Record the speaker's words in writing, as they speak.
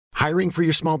Hiring for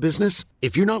your small business?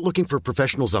 If you're not looking for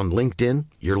professionals on LinkedIn,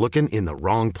 you're looking in the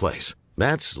wrong place.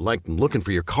 That's like looking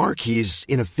for your car keys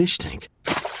in a fish tank.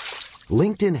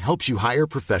 LinkedIn helps you hire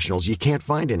professionals you can't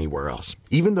find anywhere else,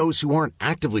 even those who aren't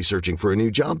actively searching for a new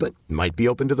job but might be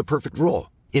open to the perfect role.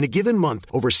 In a given month,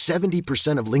 over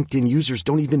 70% of LinkedIn users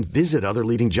don't even visit other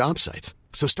leading job sites.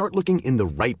 So start looking in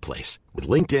the right place. With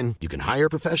LinkedIn, you can hire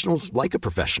professionals like a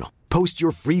professional. Post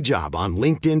your free job on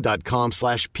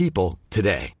linkedin.com/people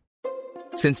today.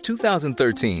 Since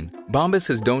 2013, Bombas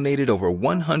has donated over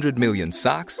 100 million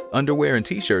socks, underwear, and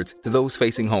T-shirts to those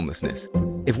facing homelessness.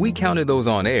 If we counted those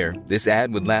on air, this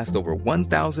ad would last over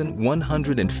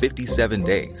 1,157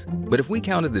 days. But if we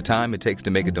counted the time it takes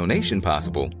to make a donation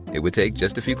possible, it would take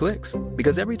just a few clicks.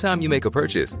 Because every time you make a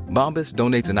purchase, Bombas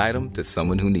donates an item to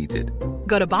someone who needs it.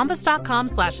 Go to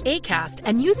bombas.com/ACAST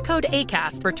and use code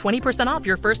ACAST for 20% off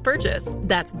your first purchase.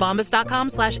 That's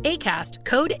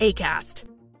bombas.com/ACAST, code ACAST.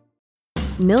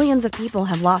 Millions of people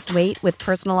have lost weight with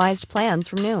personalized plans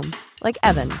from Noom. Like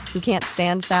Evan, who can't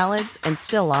stand salads and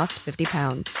still lost 50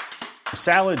 pounds.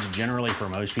 Salads generally for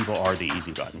most people are the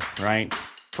easy button, right?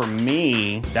 For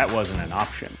me, that wasn't an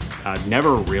option. I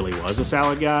never really was a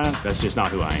salad guy. That's just not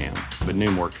who I am. But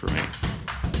Noom worked for me.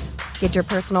 Get your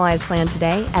personalized plan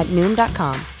today at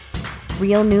Noom.com.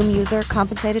 Real Noom user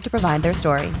compensated to provide their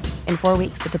story. In 4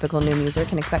 weeks, the typical Noom user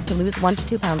can expect to lose 1 to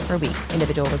 2 pounds per week.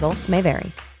 Individual results may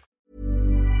vary.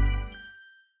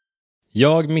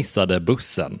 Jag missade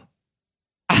bussen.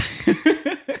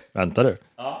 Vänta du.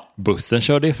 Ja. Bussen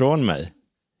körde ifrån mig.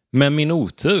 Men min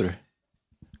otur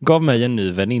gav mig en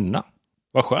ny väninna.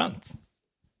 Vad skönt.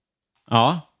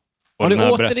 Ja. Och den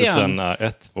här berättelsen är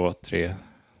 1, 2, 3.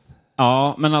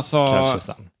 Ja, men alltså kanske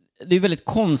sen. Det är väldigt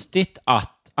konstigt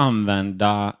att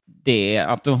använda det,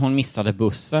 att hon missade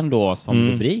bussen då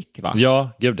som rubrik, va? Ja,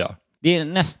 gud ja. Det är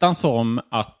nästan som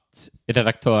att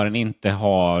redaktören inte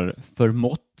har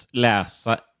förmått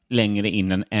läsa längre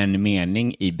in än en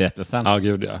mening i berättelsen. Ja,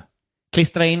 gud ja.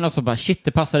 Klistra in och så bara, shit,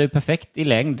 det passar ju perfekt i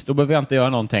längd. Då behöver jag inte göra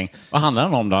någonting. Vad handlar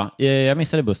den om då? Jag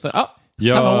missade bussen.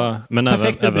 Ja, men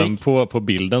även på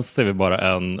bilden så ser vi bara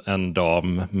en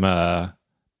dam med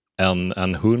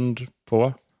en hund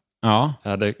på. Ja.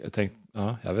 Jag hade tänkt,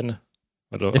 jag vet inte.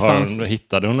 Då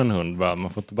hittade hon en hund? Man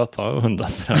får inte bara ta hundar.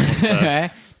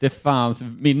 Nej, det fanns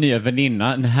min nya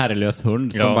väninna, en herrelös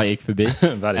hund som bara gick förbi.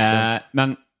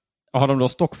 Men har de då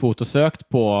stockfotosökt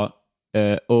på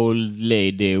old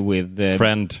lady with...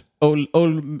 friend.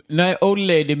 Old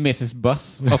lady Mrs.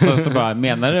 Bus. Och så bara,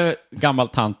 menar du gammal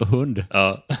tant och hund?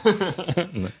 Ja.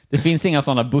 Det finns inga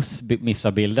sådana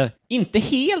bussmissarbilder. Inte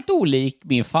helt olik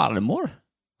min farmor.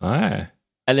 Nej.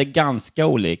 Eller ganska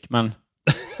olik, men...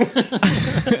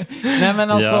 Nej,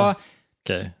 men alltså... Ja.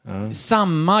 Okay.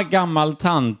 Samma gammal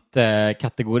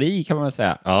tant-kategori kan man väl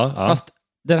säga. Ja. Fast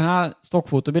den här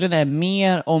stockfotobilden är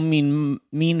mer om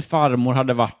min farmor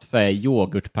hade varit så här,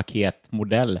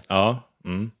 yoghurtpaketmodell. Ja.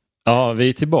 Ja, vi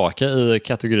är tillbaka i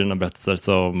kategorin av berättelser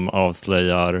som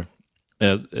avslöjar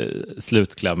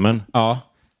slutklämmen. Ja.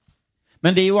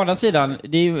 Men det är ju å andra sidan,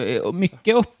 det är ju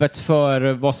mycket öppet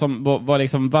för vad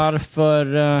liksom,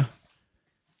 varför...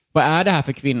 Vad är det här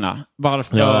för kvinna?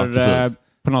 Varför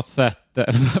på något sätt,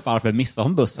 varför missade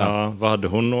hon bussen? Ja, vad hade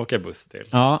hon åka buss till?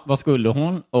 Ja, vad skulle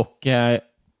hon? Och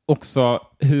också,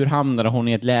 hur hamnade hon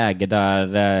i ett läge där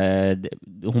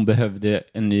hon behövde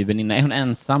en ny väninna? Är hon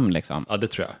ensam liksom? Ja, det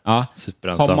tror jag. Ja.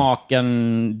 Superensam. Har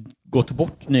maken gått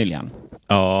bort nyligen?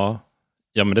 Ja,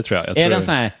 men det tror jag. Är den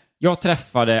så här, jag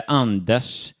träffade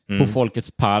Anders på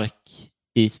Folkets park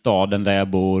i staden där jag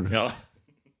bor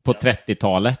på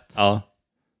 30-talet. Ja.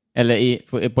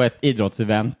 Eller på ett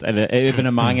idrottsevent eller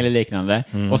evenemang eller liknande.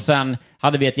 Och sen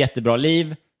hade vi ett jättebra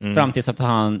liv fram tills att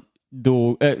han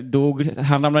dog.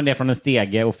 Han ramlade ner från en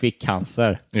stege och fick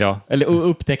cancer. Ja. Eller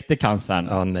upptäckte cancern.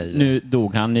 Ja, nej. Nu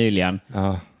dog han nyligen.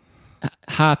 Ja.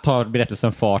 Här tar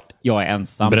berättelsen fart. Jag är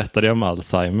ensam. Berättade jag om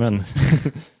Alzheimer?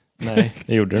 Nej,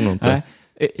 det gjorde det nog inte.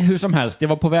 Nej. Hur som helst, jag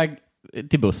var på väg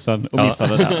till bussen och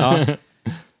missade det.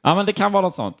 Ja, men det kan vara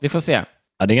något sånt. Vi får se. Ja,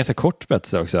 det är en ganska kort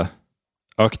berättelse också.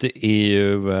 Och det är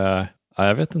ju...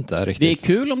 jag vet inte riktigt. Det är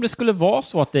kul om det skulle vara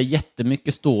så att det är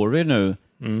jättemycket story nu.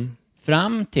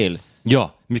 Fram tills...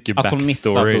 Ja, mycket att hon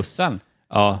missar bussen.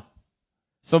 Ja.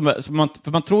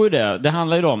 För man tror ju det. Det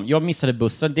handlar ju om... Jag missade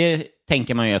bussen. Det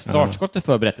tänker man ju är startskottet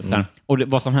för berättelsen. Och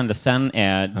vad som hände sen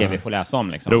är det vi får läsa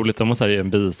om. Liksom. Roligt om man säger en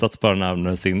bisats på den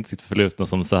här sitt förflutna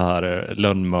som så här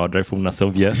lönnmördare i forna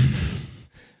Sovjet.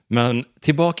 Men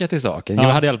tillbaka till saken.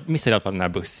 Jag missade i alla fall den här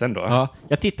bussen då. Ja,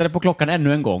 jag tittade på klockan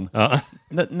ännu en gång. Ja.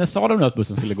 När sa de nu att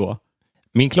bussen skulle gå?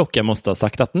 Min klocka måste ha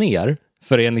saktat ner.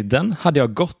 För enligt den hade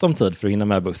jag gott om tid för att hinna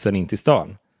med bussen in till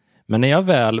stan. Men när jag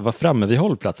väl var framme vid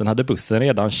hållplatsen hade bussen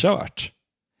redan kört.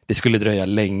 Det skulle dröja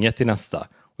länge till nästa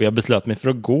och jag beslöt mig för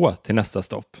att gå till nästa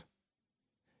stopp.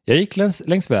 Jag gick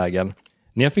längs vägen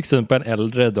när jag fick syn på en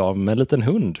äldre dam med en liten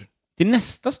hund. Till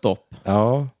nästa stopp?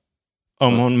 Ja.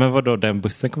 Men vadå, den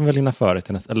bussen kommer väl hinna före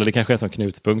till nästa... Eller det kanske är som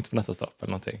knutpunkt på nästa stopp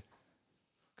eller någonting.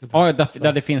 Ja,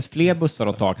 där det finns fler bussar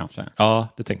att ta kanske. Ja,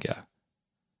 det tänker jag.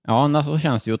 Ja, så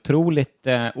känns det ju otroligt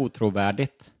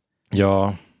otrovärdigt.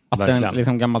 Ja, att verkligen. En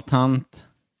liksom gammal tant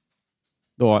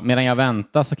då, medan jag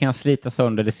väntar så kan jag slita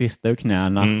sönder det sista ur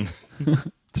knäna.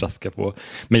 Traska på.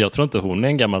 Men jag tror inte hon är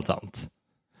en gammal tant.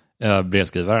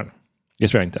 Brevskrivaren. Det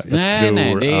tror jag inte. Jag tror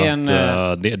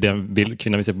att den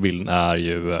kvinnan vi ser på bilden är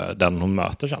ju den hon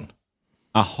möter sen.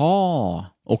 Aha,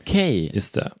 okej.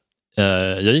 Just det.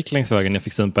 Jag gick längs vägen och jag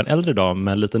fick syn på en äldre dam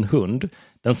med en liten hund.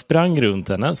 Den sprang runt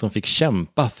henne som fick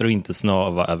kämpa för att inte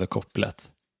snava över kopplet.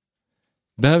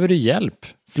 Behöver du hjälp?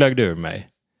 Flög det ur mig.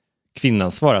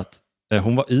 Kvinnan svarade att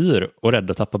hon var yr och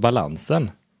rädd att tappa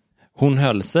balansen. Hon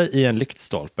höll sig i en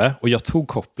lyktstolpe och jag tog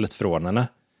kopplet från henne.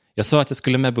 Jag sa att jag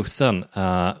skulle med bussen,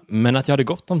 men att jag hade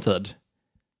gott om tid.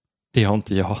 Det har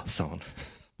inte jag, sa hon.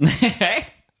 Nej.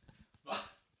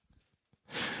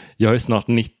 Jag är snart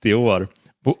 90 år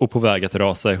och på väg att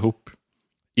rasa ihop.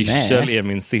 Yrsel är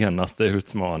min senaste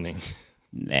utmaning.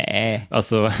 Nej.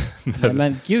 Alltså,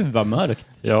 men gud vad mörkt.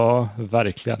 Ja,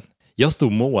 verkligen. Jag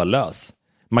stod mållös.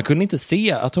 Man kunde inte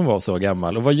se att hon var så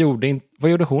gammal. Och vad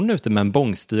gjorde hon ute med en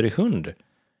bångstyrig hund?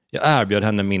 Jag erbjöd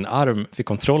henne min arm, fick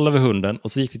kontroll över hunden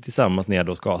och så gick vi tillsammans ned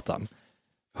åt gatan.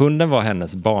 Hunden var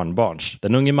hennes barnbarns.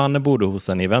 Den unge mannen bodde hos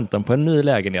henne i väntan på en ny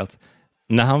lägenhet.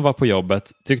 När han var på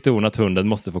jobbet tyckte hon att hunden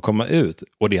måste få komma ut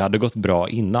och det hade gått bra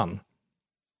innan.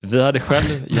 Vi hade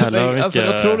själv jävla mycket...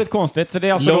 Alltså, otroligt konstigt. Så det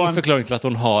är alltså lång förklaring till att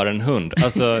hon har en hund.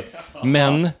 Alltså,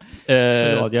 men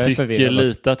tycker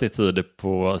lite att det tyder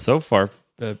på so far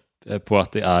på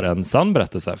att det är en sann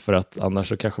berättelse. För att annars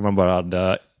så kanske man bara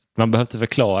hade... Man behövde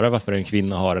förklara varför en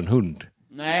kvinna har en hund.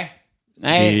 Nej.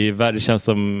 Det känns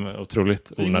som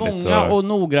otroligt onödigt. Många och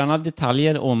noggranna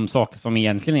detaljer om saker som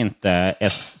egentligen inte är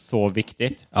så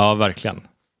viktigt. Ja, verkligen.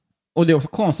 Och det är också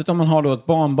konstigt om man har då ett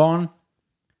barnbarn,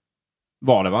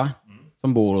 var det va?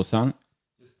 Som bor hos en.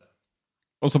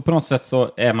 Och så på något sätt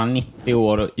så är man 90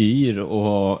 år och yr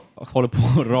och håller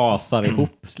på att rasar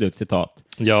ihop, slutcitat.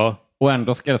 Ja. Och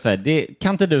ändå ska jag säga,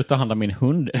 kan inte du ta hand om min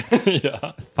hund?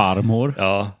 Ja. Farmor.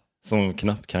 Ja, som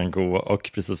knappt kan gå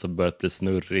och precis har börjat bli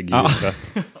snurrig i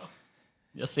huvudet.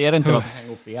 Jag ser inte vad som kan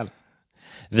gå fel.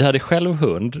 Vi hade själv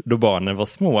hund då barnen var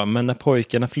små, men när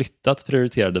pojkarna flyttat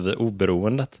prioriterade vi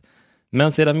oberoendet.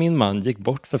 Men sedan min man gick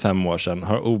bort för 5 år sedan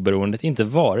har oberoendet inte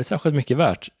varit särskilt mycket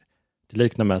värt. Det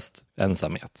liknar mest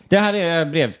ensamhet. Det här är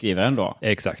brevskrivaren då?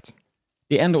 Exakt.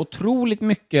 Det är ändå otroligt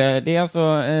mycket. Det är alltså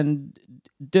en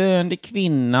döende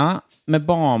kvinna med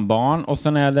barnbarn och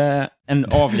sen är det en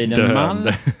avliden man.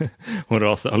 Hon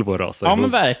håller på att rasa. Ja,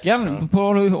 men verkligen.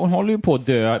 Hon håller ju på att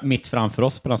dö mitt framför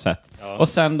oss på något sätt. Ja. Och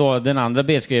sen då den andra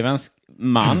brevskrivarens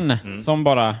man som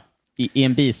bara i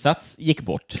en bisats gick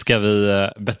bort. Ska vi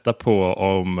betta på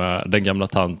om den gamla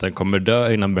tanten kommer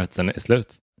dö innan berättelsen är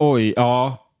slut? Oj,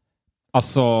 ja.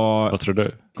 Alltså... Vad tror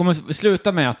du? Kommer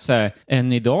sluta med att säga,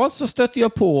 än idag så stöter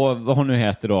jag på vad hon nu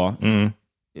heter då.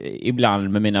 Ibland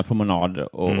med mina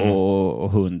promenader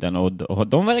och hunden och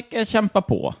de verkar kämpa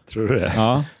på. Tror du det?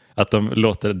 Ja. Att de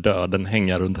låter döden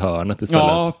hänga runt hörnet istället?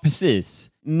 Ja, precis.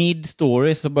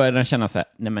 Mid-story så började den känna så här,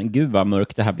 nej men gud vad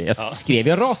mörkt det här blir. Skrev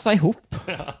jag rasa ihop?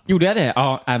 Gjorde jag det?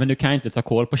 Ja, men du kan inte ta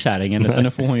kål på kärringen utan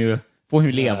nu får hon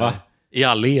ju leva. I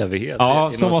all evighet.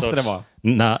 Ja, så måste det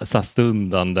vara. Så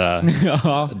stundande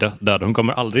död. Hon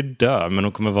kommer aldrig dö, men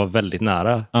hon kommer vara väldigt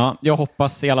nära. Ja, jag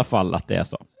hoppas i alla fall att det är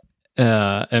så.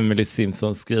 Emily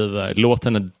Simpson skriver, låt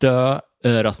henne dö.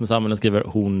 Rasmus Amelen skriver,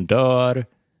 hon dör.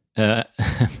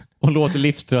 Hon låter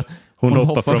livstrött. Hon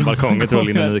hoppar från balkongen till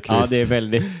Lina Nyqvist. Ja, det är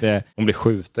väldigt... Hon blir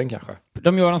skjuten kanske.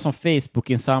 De gör en sån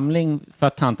Facebook-insamling för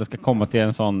att tanten ska komma till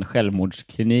en sån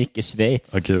självmordsklinik i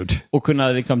Schweiz. Gud. Och kunna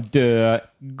liksom dö,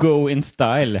 go in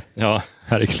style. Ja,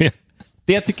 verkligen.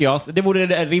 Det tycker jag, det vore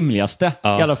det rimligaste i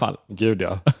alla fall. Gud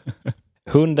ja.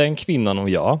 Hunden, kvinnan och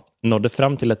jag nådde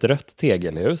fram till ett rött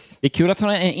tegelhus. Det är kul att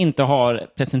hon inte har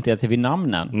presenterat sig vid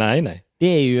namnen. Nej. Det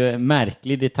är ju en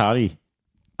märklig detalj.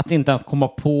 Att inte ens komma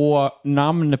på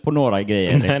namn på några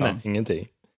grejer. Liksom. Nej, ingenting.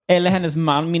 Eller hennes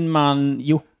man, min man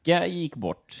Jocke gick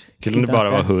bort. Kunde det bara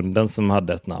vara hunden som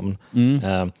hade ett namn.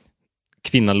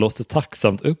 Kvinnan låste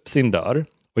tacksamt upp sin dörr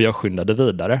och jag skyndade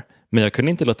vidare. Men jag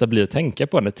kunde inte låta bli att tänka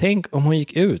på henne. Tänk om hon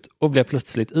gick ut och blev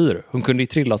plötsligt yr. Hon kunde ju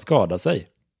trilla och skada sig.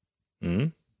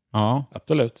 Ja,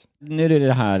 absolut. Nu är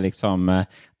det här liksom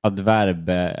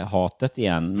adverbhatet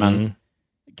igen. Men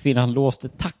kvinnan låste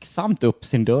tacksamt upp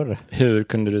sin dörr. Hur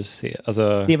kunde du se?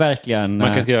 Alltså, Det är verkligen...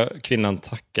 man kan skriva kvinnan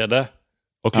tackade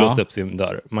och låste upp sin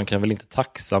dörr. Man kan väl inte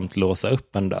tacksamt låsa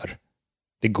upp en dörr?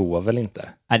 Det går väl inte?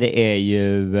 Ja, det är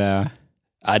ju...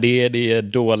 Det är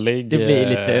dålig... Det blir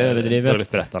lite överdrivet.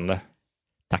 Dåligt berättande.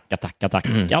 Tackar.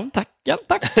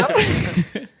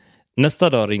 Nästa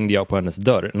dag ringde jag på hennes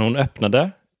dörr. När hon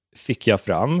öppnade fick jag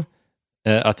fram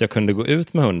att jag kunde gå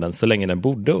ut med hunden så länge den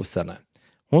bodde hos henne.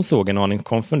 Hon såg en aning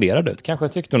konfunderad ut. Kanske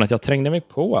tyckte hon att jag trängde mig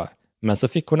på. Men så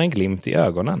fick hon en glimt i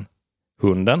ögonen.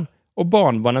 Hunden och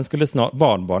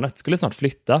barnbarnet skulle snart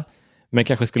flytta. Men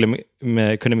kanske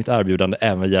kunde mitt erbjudande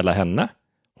även gälla henne.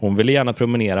 Hon ville gärna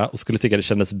promenera och skulle tycka det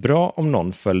kändes bra om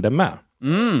någon följde med.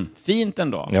 Fint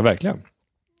ändå. Ja, verkligen.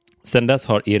 Sen dess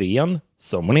har Irene,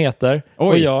 som hon heter,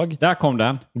 och jag där kom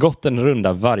den. gått en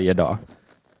runda varje dag.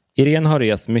 Irene har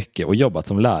rest mycket och jobbat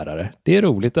som lärare. Det är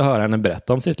roligt att höra henne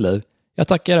berätta om sitt liv. Jag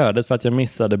tackar ödet för att jag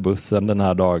missade bussen den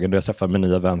här dagen då jag träffade min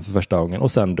nya vän för första gången.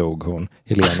 Och sen dog hon,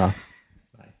 Helena.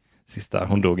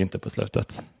 Hon dog inte på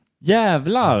slutet.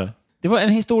 Jävlar! Det var en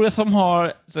historia som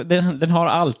har... Den har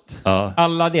allt. Ja.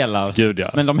 Alla delar. Gud,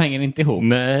 ja. Men de hänger inte ihop.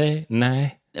 Nej.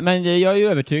 Men jag är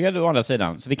ju övertygad å andra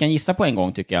sidan. Så vi kan gissa på en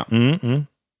gång, tycker jag.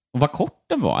 Och vad kort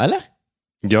den var, eller?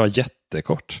 Ja,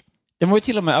 jättekort. Den var ju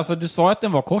till och med... Alltså, du sa att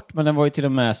den var kort, men den var ju till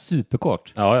och med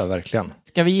superkort. Ja, verkligen.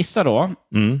 Ska vi gissa då?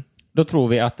 Då tror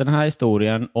vi att den här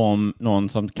historien om någon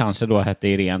som kanske då hette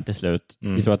Irene till slut.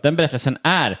 Vi tror att den berättelsen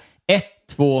är 1,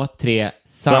 2, 3,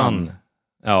 sann.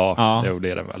 Ja, jo,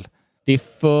 det är den väl. Det är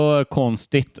för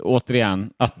konstigt, återigen,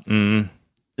 att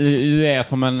du är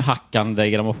som en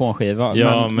hackande grammofonskiva.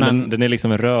 Ja, men den är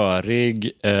liksom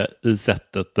rörig i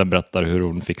sättet den berättar hur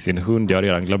hon fick sin hund. Jag har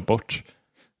redan glömt bort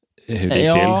hur det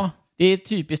gick till. Det är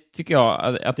typiskt, tycker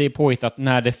jag, att det är påhittat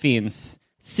när det finns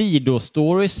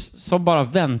sidostories som bara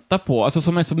väntar på, alltså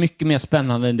som är så mycket mer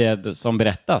spännande än det som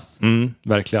berättas.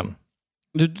 Verkligen.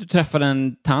 Du träffade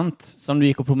en tant som du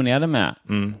gick och promenerade med.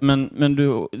 Men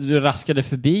du raskade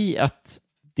förbi att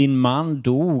din man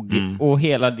dog och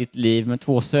hela ditt liv med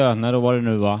 2 söner och vad det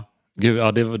nu var. Gud,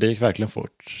 ja, det gick verkligen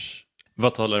fort.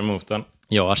 Vad talar emot den?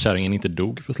 Ja, kärringen inte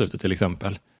dog på slutet till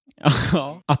exempel.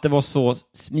 Att det var så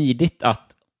smidigt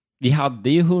att vi hade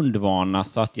ju hundvana,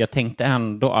 så att jag tänkte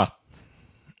ändå att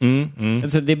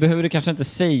alltså, det behöver du kanske inte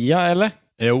säga, eller?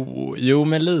 Jo,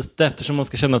 men lite, eftersom man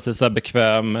ska känna sig så här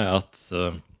bekväm med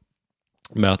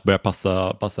att börja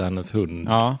passa hennes hund.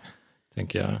 Ja.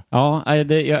 Tänker jag. Ja,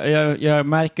 jag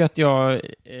märker att jag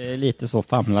är lite så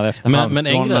famlad efter men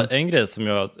en grej som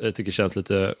jag tycker känns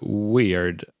lite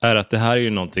weird är att det här är ju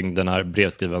någonting den här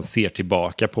brevskrivaren ser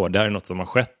tillbaka på. Det här är något som har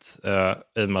skett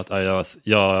i och med att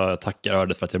jag tackar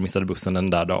ödet för att jag missade bussen den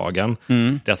där dagen.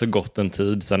 Det har alltså gått en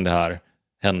tid sedan det här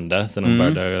hände, sedan hon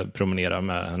började promenera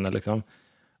med henne liksom.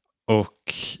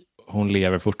 Och hon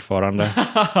lever fortfarande.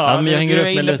 Men jag hänger upp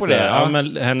mig lite på det. Ja,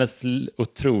 men hennes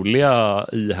otroliga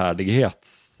ihärdighet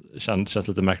känns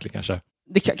lite märkligt kanske.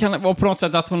 Det kan vara på något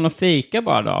sätt att hon har fejkat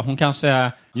bara då. Hon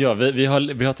kanske... Ja, vi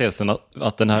har tesen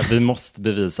att vi måste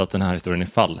bevisa att den här historien är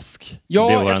falsk.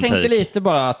 Ja, jag tänkte lite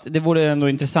bara att det vore ändå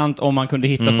intressant om man kunde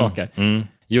hitta saker.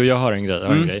 Jo, jag har en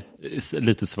grej.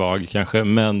 Lite svag kanske,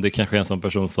 men det kanske är en sån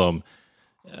person som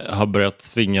har börjat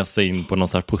tvinga sig in på någon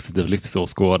så här positiv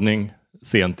livsåskådning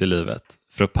sent i livet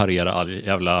för att parera all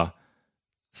jävla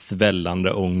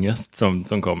svällande ångest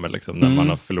som kommer liksom när man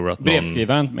har förlorat någon.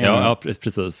 Brevskrivaren. Ja,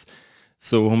 precis.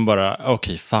 Så hon bara,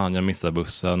 okej, fan, jag missar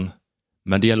bussen.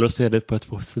 Men det gäller att se det på ett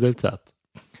positivt sätt.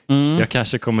 Jag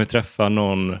kanske kommer träffa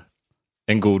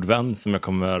en god vän som jag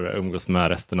kommer umgås med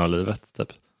resten av livet typ.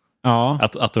 Ja.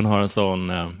 Att hon har en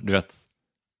sån, du vet,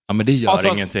 ja, men det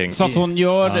gör ingenting. Så att hon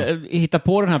hittar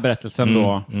på den här berättelsen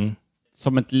då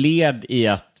som ett led i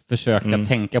att försöka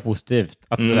tänka positivt.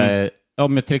 Att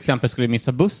om jag till exempel skulle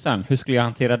missa bussen, hur skulle jag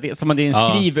hantera det? Som att det är en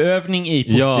skrivövning i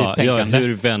positivt tänkande.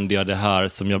 Hur vänder jag det här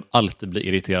som jag alltid blir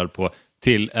irriterad på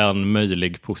till en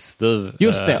möjlig positiv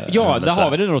just det, där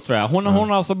har vi det då, tror jag. Hon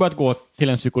har alltså börjat gå till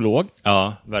en psykolog.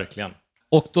 Ja, verkligen.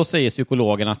 Och då säger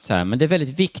psykologen att så här, men det är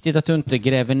väldigt viktigt att du inte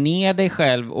gräver ner dig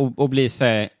själv och blir så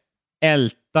här,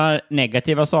 ältar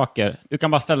negativa saker. Du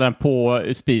kan bara ställa den på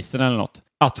spisen eller något.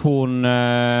 Att hon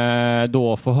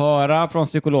då får höra från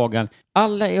psykologen.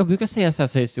 Jag brukar säga så här,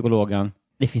 säger psykologen,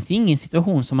 det finns ingen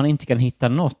situation som man inte kan hitta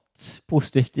något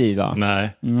positivt i, va? Nej.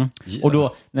 Yeah. Och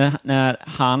då när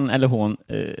han eller hon,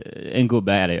 en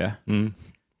gubbe är det ju,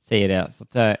 säger det, så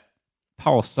att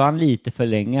pausar han lite för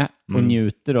länge och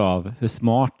njuter av hur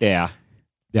smart det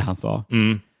han sa.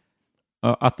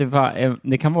 Att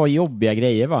det kan vara jobbiga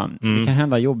grejer, va? Det kan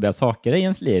hända jobbiga saker i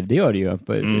ens liv. Det gör det ju.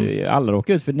 Alla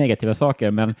råkar ut för negativa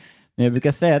saker, men Jag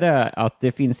brukar säga det att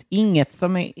det finns inget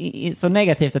som är så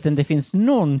negativt att det inte finns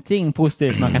någonting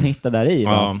positivt man kan hitta där i.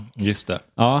 Ja, just det.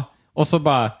 Ja, och så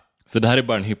bara... Så det här är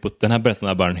bara den här berättelsen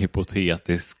är bara en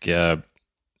hypotetisk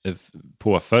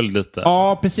påföljd lite.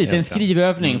 Ja, precis. Det är en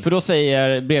skrivövning. För då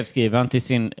säger brevskrivaren till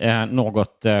sin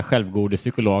något självgode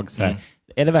psykolog så här,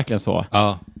 är det verkligen så?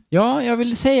 Ja. Ja, jag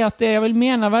vill säga att jag vill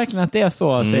mena verkligen att det är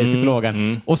så, säger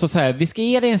psykologen. Och så säger vi ska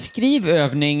ge dig en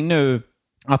skrivövning nu.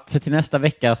 Att till nästa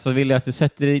vecka så vill jag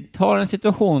att du tar en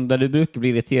situation där du brukar bli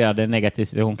irriterad, en negativ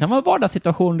situation. Kan vara en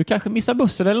vardagssituation, du kanske missar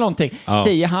bussen eller någonting,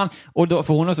 säger han. Och då,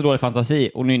 för hon har så dålig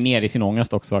fantasi och nu är nere i sin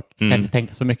ångest också, kan inte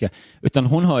tänka så mycket. Utan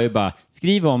hon hör ju bara,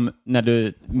 skriv om när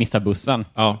du missar bussen.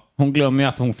 Ja. Hon glömmer ju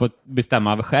att hon får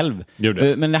bestämma över själv.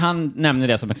 Men när han nämner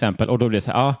det som exempel och då blir det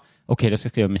så här, okej, då ska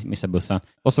jag skriva missa bussen.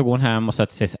 Och så går hon hem och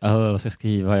sätter sig så här, vad ska jag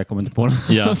skriva? Jag kommer inte på något.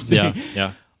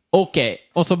 Ja. Okej,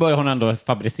 och så börjar hon ändå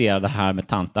fabricera det här med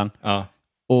tanten. Ja.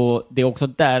 Och det är också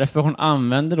därför hon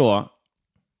använder då,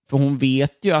 för hon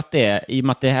vet ju att det är, i och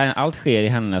med att det här, allt sker i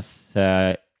hennes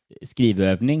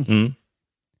skrivövning,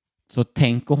 så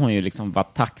tänker hon ju liksom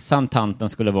vad tacksam tanten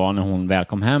skulle vara när hon väl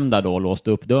kom hem där då och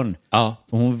låste upp dörren. Ja.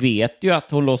 Så hon vet ju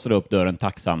att hon låser upp dörren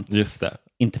tacksamt. Just det.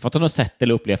 Inte för att hon har sett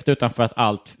eller upplevt det, utan för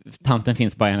att tanten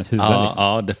finns bara i hennes huvud. Ja, liksom.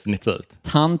 ja, definitivt.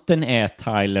 Tanten är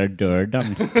Tyler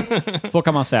Durden. Så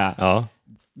kan man säga. Ja.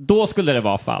 Då skulle det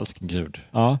vara falskt. Gud.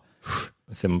 Ja.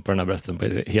 Ser man på den här berättelsen på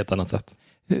ett helt annat sätt.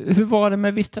 Hur var det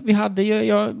med, visst,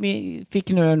 vi fick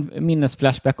nu en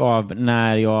minnesflashback av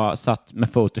när jag satt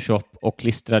med Photoshop och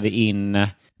klistrade in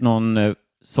någon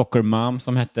soccer mom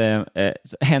som hette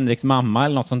Henriks mamma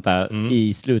eller något sånt där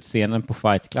i slutscenen på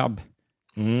Fight Club.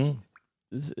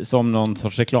 Som någon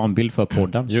sorts reklambild för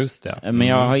podden. Just det. Men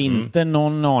jag har inte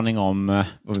någon aning om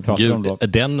vad vi pratar om då.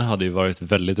 Den hade ju varit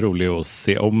väldigt rolig att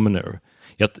se om nu.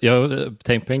 Jag har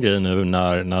tänkt på en grej nu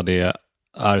när det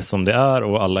är som det är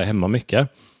och alla är hemma mycket.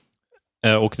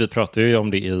 Och vi pratade ju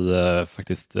om det i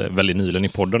faktiskt väldigt nyligen i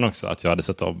podden också, att jag hade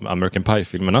sett om American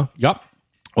Pie-filmerna. Ja.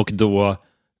 Och då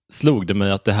slog det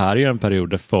mig att det här är en period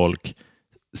där folk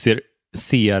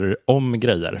ser om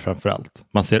grejer framförallt.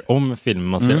 Man ser om filmer,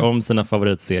 man ser om sina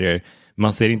favoritserier.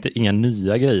 Man ser inga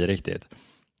nya grejer riktigt.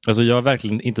 Alltså jag har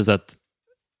verkligen inte sett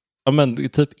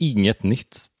typ inget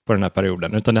nytt på den här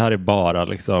perioden, utan det här är bara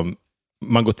liksom,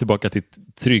 man går tillbaka till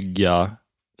trygga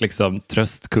liksom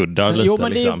tröstkuddar lite. Jo,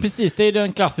 men det är liksom. precis, det är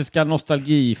den klassiska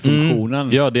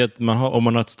nostalgifunktionen. Ja, det är att om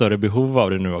man har ett större behov av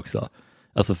det nu också.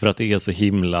 Alltså för att det är så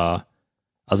himla...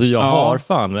 Alltså jag har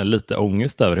fan lite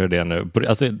ångest över hur det är nu.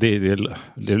 Alltså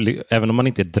även om man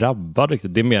inte är drabbad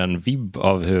riktigt, det är mer en vibb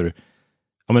av hur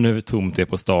tomt det är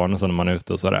på stan och så när man är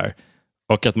ute och sådär.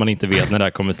 Och att man inte vet när det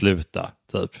här kommer sluta,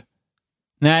 typ.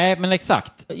 Nej, men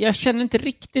exakt. Jag känner inte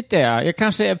riktigt det.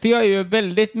 För jag är ju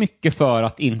väldigt mycket för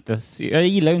att inte... Jag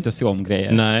gillar ju inte att se om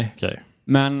grejer. Nej, okej.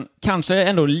 Men kanske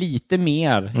ändå lite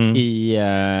mer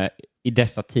i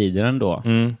dessa tider ändå.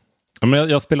 Ja, men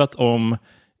jag har spelat om...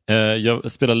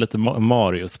 Jag spelade lite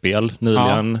Mario-spel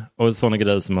nyligen och sådana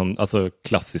grejer som alltså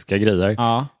klassiska grejer.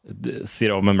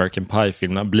 Ser om American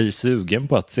Pie-filmerna, blir sugen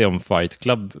på att se om Fight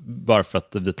Club bara för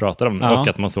att vi pratar om det och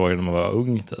att man såg det när man var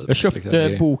ung. Typ. Jag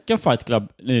köpte boken Fight Club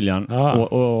nyligen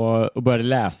och började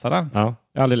läsa den. Jag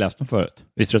har aldrig läst den förut.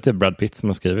 Visste du att det är Brad Pitt som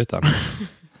har skrivit den?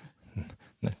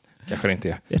 Nej, kanske det inte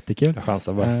är. Jättekul. Jag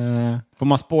chansar bara. Får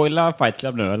man spoila Fight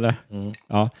Club nu eller?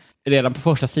 Ja. Redan på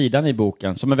första sidan i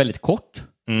boken, som är väldigt kort.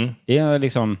 Det är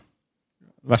liksom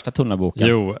värsta tunna boken.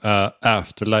 Jo,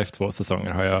 Afterlife 2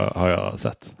 säsonger har jag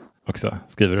sett också.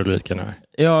 Skriver Ulrika nu.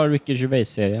 Ja, Ricky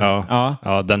Gervais-serien.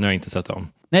 Ja, den har jag inte sett om.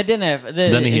 Nej, den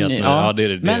är helt ny. Ja,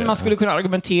 det. Men man skulle kunna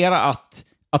argumentera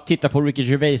att titta på Ricky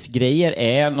Gervais-grejer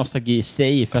är nostalgi i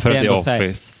sig. För att det är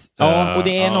Office. Och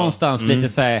det är någonstans lite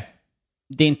så här.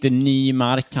 Det är inte ny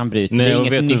mark han bryter. Nej, det är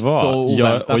inget nytt och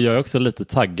oväntat. Och jag är också lite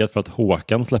taggad för att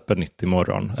Håkan släpper nytt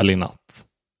imorgon, eller i natt.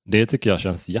 Det tycker jag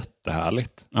känns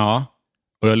jättehärligt. Ja.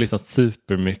 Och jag har lyssnat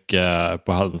supermycket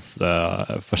på hans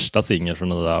första singel från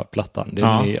nya plattan. Det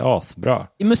är asbra.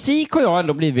 I musik har jag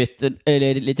ändå blivit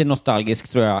lite nostalgisk,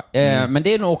 tror jag. Men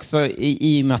det är nog också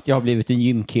i och med att jag har blivit en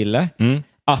gymkille.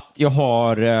 Att jag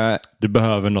har... Du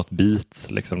behöver något beat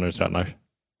liksom när du tränar.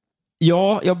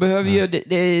 Ja, jag behöver ju...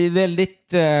 Det är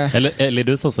väldigt... Eller är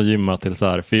du som gymmar till så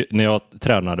här... För när jag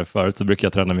tränade förut så brukar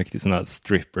jag träna mycket till sån här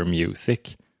stripper music.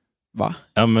 Va?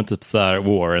 Ja, men typ så här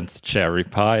Warrants Cherry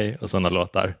Pie och sådana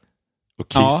låtar. Och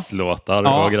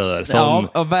Kiss-låtar och grejer.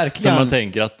 Som verkligen. Som man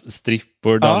tänker att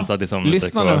strippor dansar till som musik.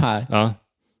 Lyssna nu här. Ja.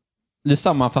 Du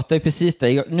sammanfattar ju precis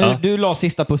det. Du la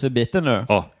sista pusselbiten nu.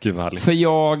 Gud vad härligt. För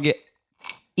jag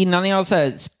innan jag så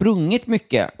här sprungit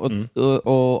mycket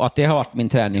och att det har varit min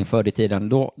träning förr i tiden,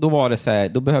 då var det så här,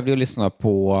 då behövde jag lyssna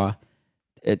på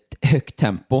ett högt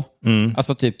tempo.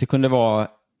 Alltså typ det kunde vara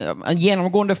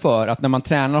genomgående för att när man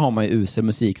tränar har man ju usel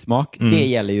musiksmak. Det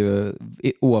gäller ju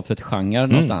oavsett genre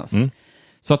någonstans.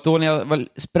 Så att då när jag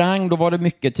sprang, då var det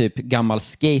mycket typ gammal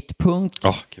skatepunk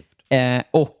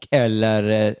och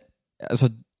eller alltså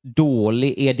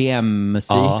dålig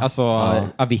EDM-musik, alltså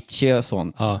Avicii och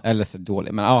sånt. Eller så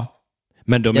dålig,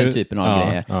 men den typen av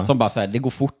grejer. Som bara så här, det går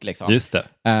fort liksom. Just det.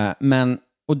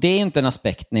 Och det är inte en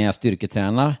aspekt när jag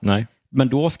styrketränar. Nej. Men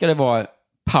då ska det vara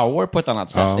power på ett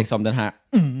annat sätt. Liksom den här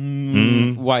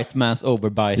white man's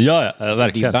overbite. Ja,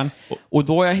 verkligen. Och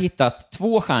då har jag hittat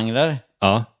 2 genrer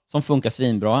som funkar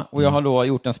svinbra. Och jag har då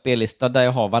gjort en spellista där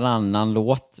jag har varannan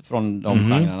låt från de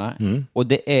genrerna. Och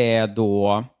det är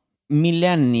då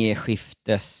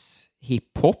millennieskiftes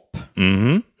hiphop.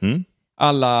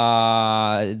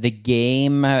 Alla The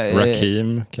Game.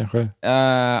 Rakim kanske?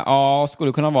 Ja,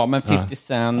 skulle kunna vara. Men 50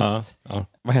 Cent.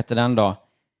 Vad heter den då?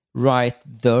 Right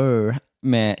There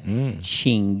med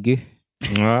Chingy.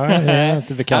 Nej,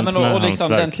 inte bekant med och hans liksom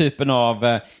verk. den typen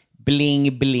av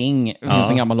bling bling. Det finns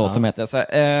en gammal låt som heter så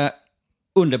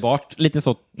underbart, lite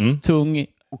så tung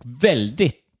och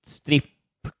väldigt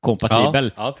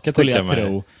strippkompatibel. Skulle jag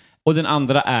tro. Och den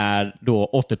andra är då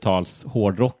 80-tals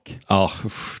hårdrock.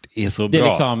 Det är så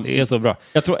bra. Det är så bra.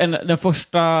 Jag tror den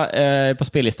första på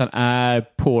spellistan är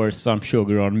Pour Some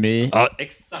Sugar On Me.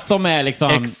 Exakt. Som är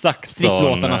liksom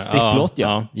stripplåtarnas stripplåt.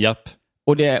 Japp.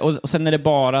 Och sen är det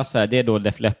bara så här, det är då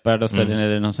Def Leppard och så är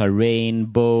det någon så här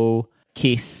Rainbow,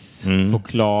 Kiss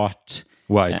såklart.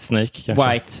 Whitesnake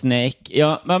kanske. Whitesnake.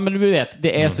 Ja, men du vet,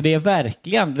 det är så det är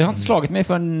verkligen, det har inte slagit mig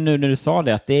för nu när du sa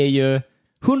det, att det är ju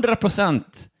 100%.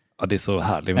 Ja, det är så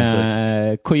härlig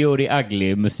musik. Coyote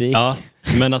Ugly-musik. Ja,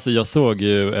 men alltså jag såg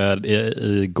ju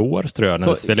igår tror jag när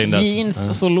jag spelade in det.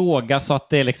 Jeans så låga så att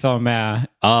det liksom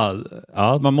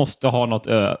är... Man måste ha något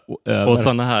över. Och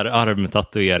sådana här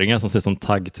armtatueringar som ser som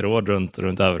taggtråd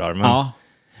runt överarmen. Ja,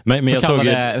 men så jag såg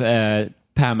ju...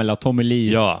 Pamela och Tommy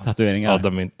Lee-tatueringar. Ja,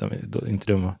 de är inte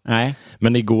dumma. Nej.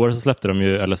 Men igår så släppte de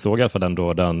ju, eller såg i alla fall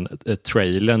den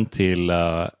trailern till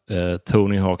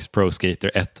Tony Hawk's Pro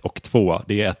Skater 1 och 2.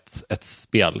 Det är ett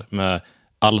spel med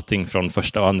allting från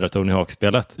första och andra Tony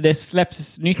Hawk-spelet. Det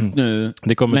släpps nytt nu.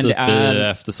 Det kommer typ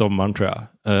efter sommaren tror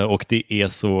jag. Och det är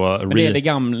så... det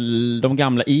är de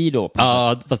gamla i då?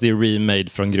 Ja, fast det är remade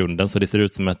från grunden så det ser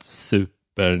ut som ett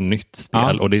supernytt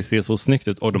spel och det ser så snyggt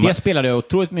ut. Och det spelade jag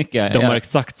otroligt mycket. De har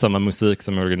exakt samma musik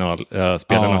som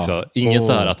originalspelen också. Inget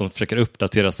så här att de försöker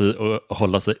uppdatera sig och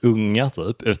hålla sig unga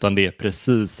typ, utan det är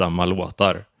precis samma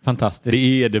låtar. Fantastiskt.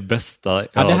 Det är det bästa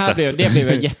jag har sett. Det blev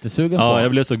jag jättesugen på. Ja,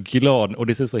 jag blev så glad och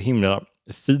det ser så himla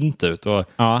fint ut och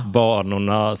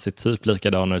banorna ser typ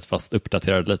likadana ut fast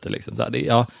uppdaterade lite liksom. Så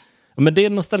här, men det är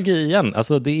nostalgien.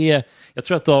 Alltså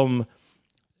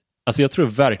jag tror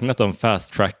verkligen att de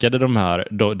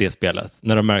fast-trackade det spelet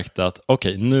när de märkte att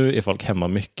okej, nu är folk hemma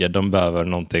mycket, de behöver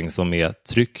någonting som är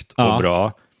tryggt och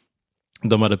bra.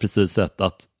 De hade precis sett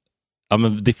att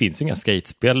men det finns inga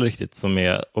skatespel riktigt som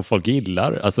är, och folk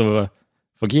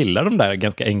gillar de där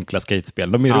ganska enkla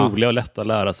skatespel. De är roliga och lätta att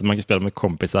lära sig, man kan spela med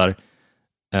kompisar.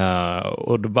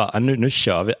 Och då bara, nu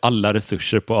kör vi alla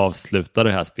resurser på att avsluta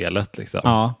det här spelet liksom.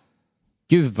 Ja.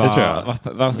 Gud vad... Det tror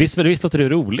jag. Visst låter det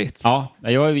roligt? Ja,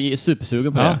 jag är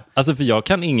supersugen på det. Alltså för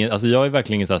jag är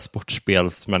verkligen ingen så här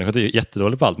sportspelsmänniska. Jag är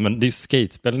jättedålig på allt, men det är ju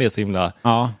skatespel, det är så himla...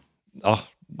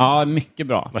 Ja, mycket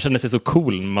bra. Man känner sig så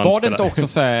cool. Var det inte också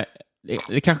så här,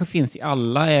 det kanske finns i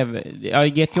alla... I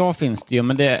GTA finns det ju,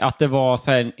 men att det var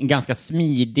så här, en ganska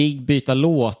smidig byta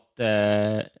låt.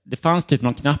 Det fanns typ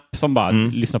någon knapp som bara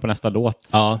lyssna på nästa låt.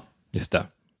 Ja, just det.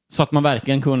 Så att man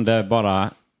verkligen kunde bara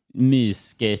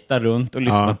mysskata runt och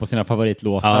lyssna på sina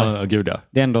favoritlåtar. Ja, gud ja.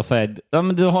 Det är ändå så här,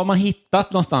 men då har man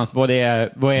hittat någonstans vad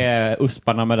är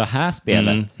usparna med det här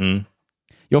spelet.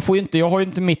 Jag har ju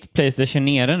inte mitt PlayStation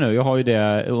nere nu. Jag har ju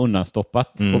det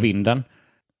undanstoppat på vinden.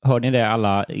 Hör ni det,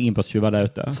 alla inbrottstjuvar där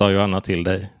ute? Sa ju Anna till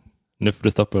dig. Nu får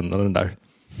du stoppa undan den där.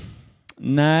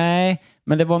 Nej,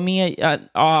 men det var mer...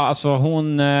 alltså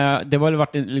det var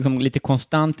varit liksom lite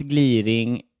konstant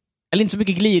gliring. Eller inte så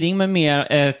mycket gliring, men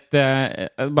mer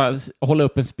bara hålla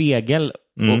upp en spegel.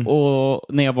 Och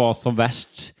när jag var som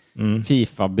värst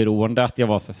FIFA-beroende, att jag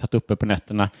var så satt uppe på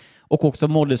nätterna. Och också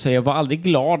mådde så jag var aldrig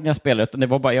glad när jag spelade, utan det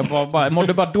var bara, jag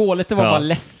mådde bara dåligt, det var bara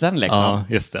ledsen liksom. Ja,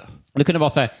 just det. Det kunde vara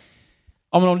så här,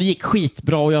 men om det gick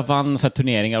skitbra och jag vann så här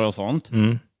turneringar och sånt,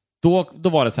 då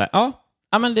var det så här,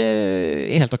 men det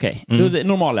är helt okej. Det är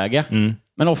normalläge.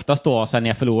 Men oftast då, så här, när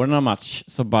jag förlorade en match,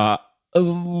 så bara,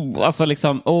 alltså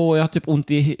liksom, jag har typ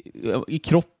ont i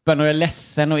kroppen och jag är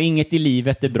ledsen och inget i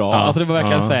livet är bra. Alltså det var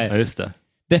verkligen så här, just det.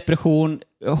 Depression,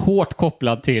 hårt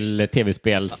kopplad till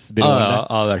tv-spelsberoende.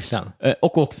 Ja, verkligen.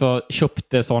 Och också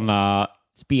köpte sådana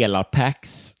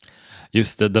spelarpacks.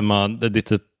 Just det, det är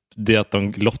typ det att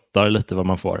de lottar lite vad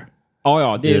man får.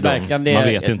 Ja, det är verkligen det. Man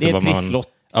vet inte det är vad man... trisslott.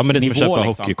 Ja, men det är som att köpa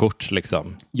liksom. hockeykort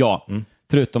liksom. Ja,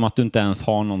 förutom att du inte ens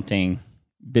har någonting...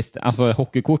 Alltså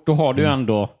hockeykort, då har du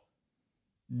ändå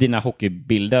dina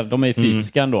hockeybilder. De är ju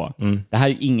fysiska ändå. Det här är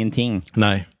ju ingenting.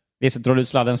 Nej. Det är så drar du ut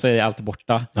sladden så är det allt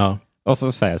borta. Ja. Och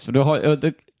så sägs så du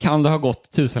kan det ha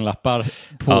gått 1000-lappar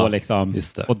på liksom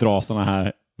att dra såna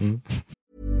här.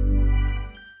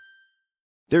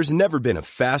 There's never been a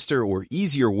faster or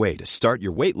easier way to start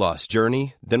your weight loss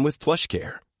journey than with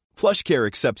PlushCare. PlushCare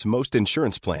accepts most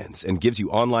insurance plans and gives you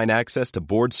online access to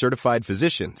board-certified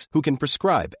physicians who can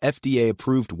prescribe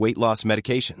FDA-approved weight loss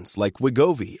medications like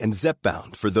Wegovy and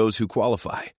Zepbound for those who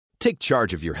qualify. Take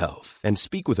charge of your health and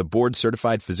speak with a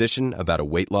board-certified physician about a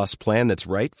weight loss plan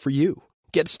that's right for you.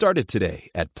 Get started today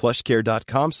at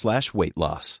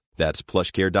plushcare.com/weightloss. That's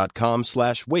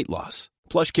plushcare.com/weightloss.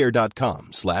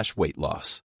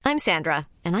 plushcare.com/weightloss. I'm Sandra,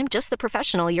 and I'm just the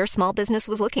professional your small business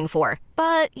was looking for.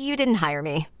 But you didn't hire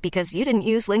me because you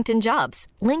didn't use LinkedIn Jobs.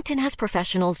 LinkedIn has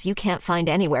professionals you can't find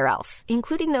anywhere else,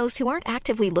 including those who aren't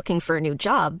actively looking for a new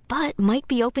job, but might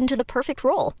be open to the perfect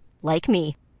role, like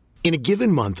me. In a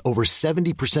given month, over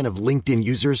 70% of LinkedIn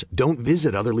users don't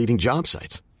visit other leading job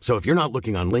sites. So if you're not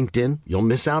looking on LinkedIn, you'll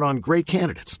miss out on great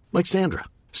candidates like Sandra.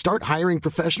 Start hiring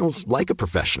professionals like a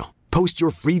professional. Post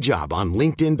your free job on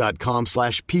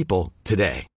linkedin.com/people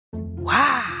today.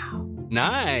 Wow.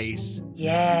 Nice.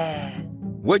 Yeah.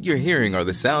 What you're hearing are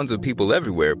the sounds of people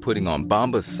everywhere putting on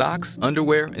Bombas socks,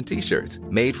 underwear, and T-shirts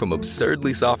made from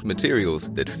absurdly soft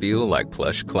materials that feel like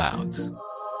plush clouds.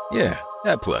 Yeah,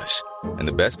 that plush. And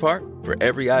the best part? For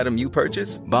every item you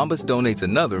purchase, Bombas donates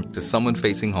another to someone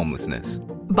facing homelessness.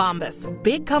 Bombas.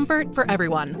 Big comfort for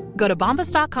everyone. Go to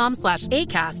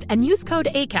bombas.com/ACAST and use code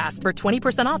ACAST for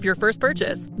 20% off your first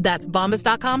purchase. That's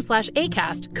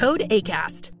bombas.com/ACAST. Code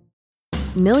ACAST.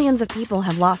 Millions of people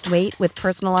have lost weight with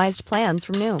personalized plans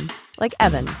from Noom. Like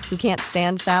Evan, who can't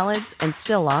stand salads and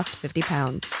still lost 50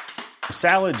 pounds.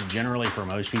 Salads generally for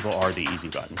most people are the easy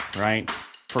button, right?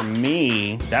 For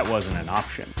me, that wasn't an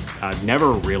option. I never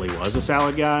really was a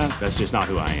salad guy. That's just not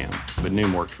who I am. But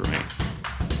Noom worked for me.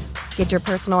 Get your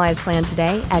personalized plan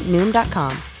today at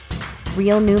Noom.com.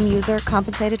 Real Noom user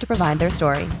compensated to provide their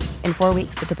story. In 4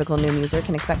 weeks, the typical Noom user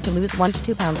can expect to lose 1 to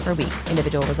 2 pounds per week.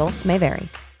 Individual results may vary.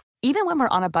 Even when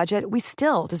we're on a budget, we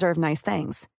still deserve nice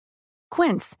things.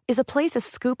 Quince is a place to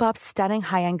scoop up stunning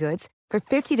high-end goods for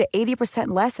 50 to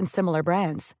 80% less than similar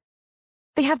brands.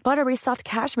 They have buttery soft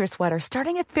cashmere sweaters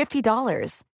starting at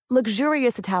 $50,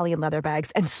 luxurious Italian leather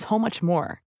bags, and so much more.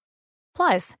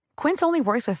 Plus, Quince only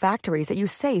works with factories that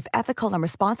use safe, ethical, and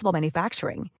responsible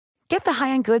manufacturing. Get the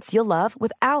high-end goods you'll love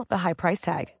without the high price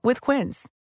tag with Quince.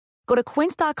 Go to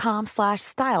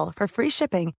quince.com/style for free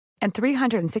shipping and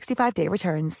 365-day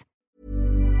returns.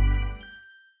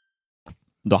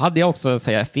 Då hade jag också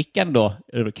säga jag fick ändå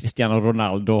Cristiano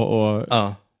Ronaldo och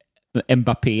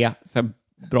Mbappé, så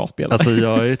bra spelare. Alltså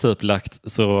jag har ju typ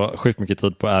lagt så sjukt mycket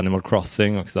tid på Animal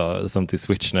Crossing också, som till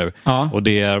Switch nu. Och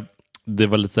det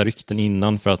var lite så här rykten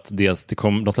innan, för att de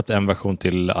släppte en version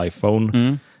till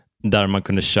iPhone där man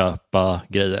kunde köpa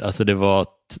grejer. Alltså det var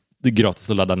gratis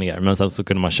att ladda ner, men sen så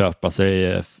kunde man köpa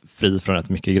sig fri från rätt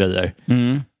mycket grejer.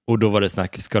 Och då var det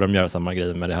snack, ska de göra samma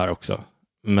grejer med det här också?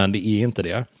 Men det är inte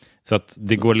det. Så att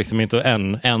det går liksom inte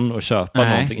att köpa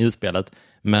någonting i spelet,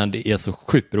 men det är så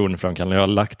sjukt beroendeframkallande. Jag har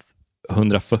lagt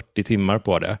 140 timmar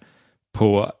på det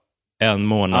på en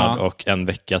månad och en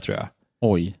vecka, tror jag.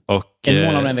 Oj. Och, en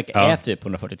månad och en vecka är typ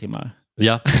 140 timmar.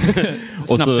 Ja.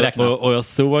 och jag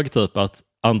såg typ att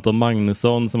Anton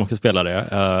Magnusson, som också spelade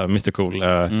Mr. Cool,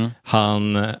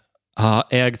 han har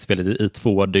ägt spelet i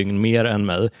 2 dygn mer än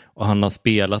mig, och han har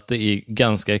spelat det i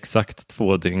ganska exakt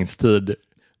 2 dygns tid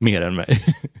mer än mig.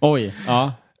 Oj,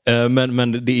 ja.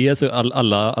 Men det är så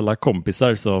alla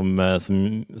kompisar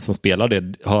som spelar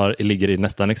det ligger i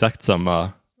nästan exakt samma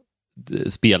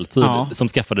speltid som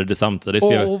skaffade det samtidigt.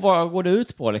 Och vad går det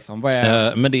ut på liksom?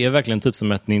 Men det är verkligen typ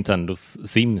som ett Nintendos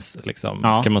Sims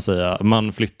liksom, kan man säga.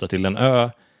 Man flyttar till en ö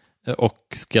och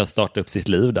ska starta upp sitt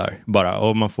liv där bara,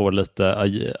 och man får lite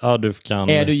du kan...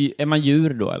 Är man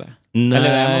djur då eller? Nej, eller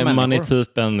är man är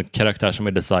typ en karaktär som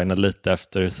är designad lite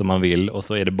efter som man vill, och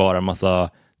så är det bara en massa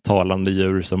talande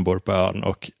djur som bor på ön,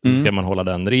 och så ska man hålla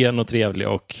den ren och trevlig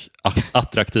och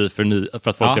attraktiv för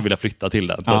att folk ska vilja flytta till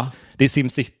den. Så det är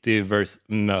SimCity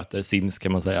möter Sims,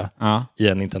 kan man säga, i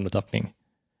en Nintendo-tappning.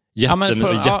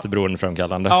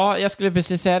 Jätteberoendeframkallande. Ja, jag skulle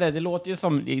precis säga det. Det låter ju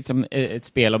som liksom, ett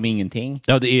spel om ingenting.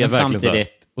 Ja, det är verkligen samtidigt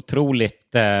så.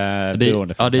 Otroligt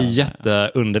beroendeframkallande. Ja, det är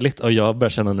jätteunderligt. Och jag börjar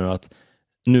känna nu att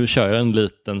nu kör jag en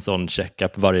liten sån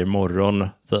check-up varje morgon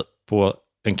så på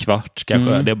en kvart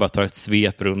kanske. Det är bara att ta ett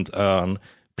svep runt ön,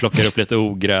 plockar upp lite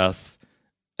ogräs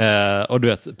och du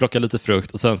vet, plockar lite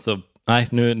frukt och sen så nej,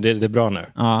 nu det är bra nu.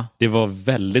 Ja. Det var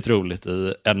väldigt roligt i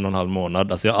 1,5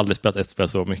 månad. Alltså jag har aldrig spelat ett spel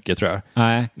så mycket tror jag.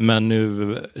 Nej. Men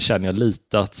nu känner jag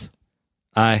lite att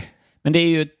nej. Men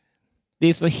det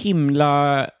är så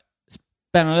himla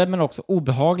spännande men också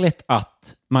obehagligt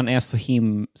att man är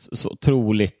så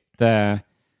otroligt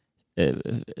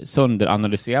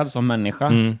sönderanalyserad som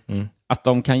människa. Att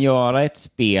de kan göra ett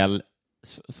spel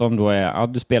som då är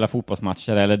du spelar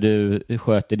fotbollsmatcher eller du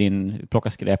sköter plockar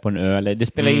skräp på en ö. Eller, det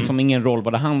spelar liksom ingen roll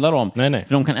vad det handlar om. Nej.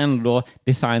 För de kan ändå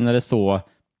designa det så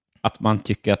att man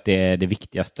tycker att det är det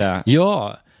viktigaste.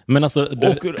 Ja, men alltså...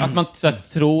 Och att man så här,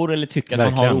 tror eller tycker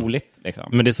att man har roligt. Liksom.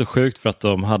 Men det är så sjukt för att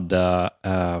de hade...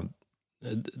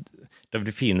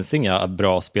 det finns inga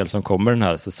bra spel som kommer den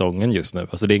här säsongen just nu.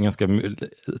 Alltså det är ganska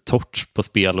torrt på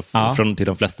spel till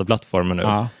de flesta plattformar nu.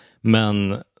 Ja.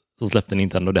 Men så släppte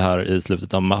Nintendo det här i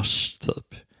slutet av mars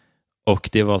typ. Och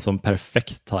det var som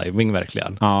perfekt timing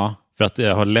verkligen. Ja. För att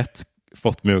jag har lätt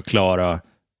fått mig att klara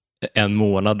 1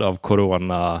 månad av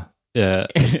corona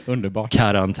underbart.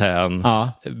 Karantän.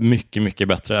 Ja. Mycket, mycket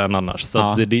bättre än annars. Så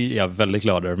att det är jag väldigt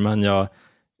glad över. Men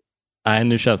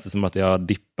nu känns det som att jag har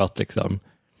dippat liksom.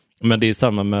 Men det är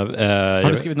samma med... har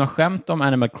du skrivit något skämt om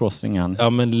Animal Crossing än? Ja,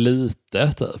 men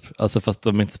lite typ. Alltså fast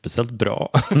de är inte speciellt bra.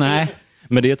 Nej.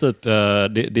 Men det är typ,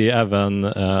 det är även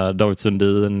David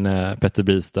Sundin, Petter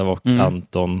Bristav och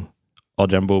Anton.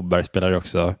 Adrian Boberg spelar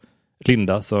också.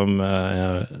 Linda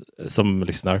som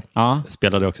lyssnar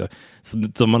spelade också.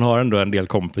 Så man har ändå en del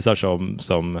kompisar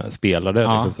som spelade.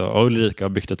 Liksom så. Och Ulrika har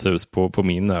byggt ett hus på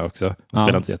min ö också. Och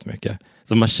spelar inte jättemycket.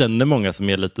 Så man känner många som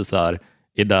är lite så här,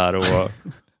 är där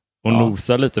och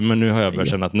nosar lite. Men nu har jag börjat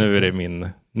känna att nu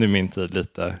är min tid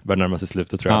lite, börjar närma sig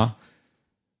slutet tror jag.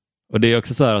 Och det är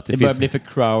också så här att det börjar bli för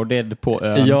crowded på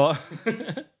ön. Ja.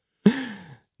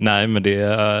 Nej, men det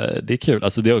är kul.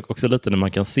 Alltså det är också lite när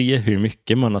man kan se hur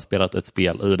mycket man har spelat ett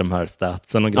spel i de här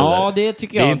statsen och grejer. Ja, det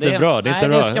tycker jag. Det är inte bra. Nej,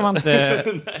 det ska man inte...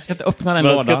 ska inte öppna den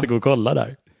lådan. Man ska inte gå och kolla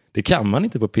där. Det kan man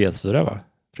inte på PS4, va?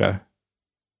 Tror jag.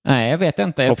 Nej, jag vet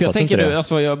inte. Jag tänker nu,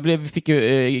 alltså, fick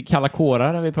ju kalla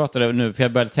kårar när vi pratade nu, för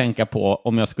jag började tänka på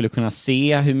om jag skulle kunna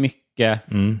se hur mycket...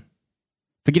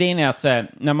 För grejen är att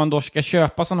när man då ska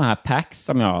köpa sådana här packs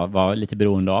som jag var lite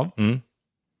beroende av,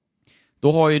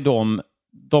 då har ju de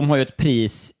har ju ett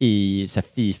pris i så här,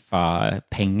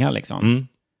 FIFA-pengar liksom.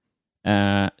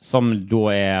 Som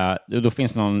då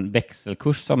finns någon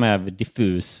växelkurs som är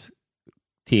diffus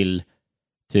till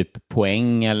typ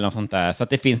poäng eller något sånt där. Så att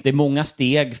det är många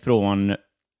steg från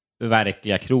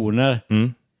verkliga kronor.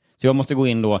 Så jag måste gå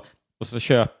in då och så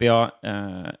köper jag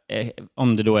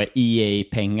om det då är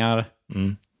EA-pengar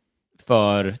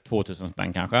för 2000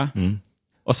 spänn kanske.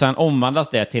 Och sen omvandlas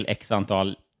det till x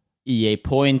antal EA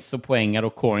points och poängar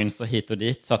och coins och hit och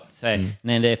dit. Så att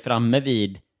när det är framme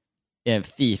vid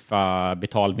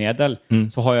FIFA-betalmedel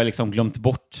så har jag liksom glömt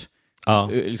bort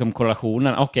liksom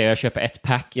korrelationen. Okej, jag köper ett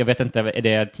pack. Jag vet inte, är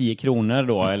det 10 kronor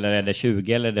då? Eller är det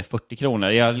 20 eller är det 40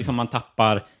 kronor? Man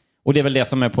tappar... Och det är väl det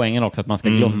som är poängen också, att man ska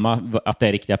glömma att det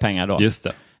är riktiga pengar då. Just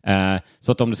det.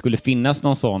 Så att om det skulle finnas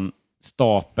någon sån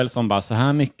stapel som bara så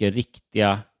här mycket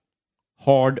riktiga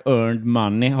hard-earned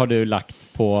money har du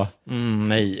lagt på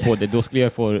det, då skulle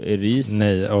jag få rys.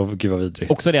 Nej, gud vad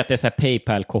vidrigt. Också det att det är så här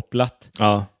PayPal-kopplat.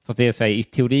 Ja. Så att det är så här, i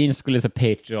teorin skulle så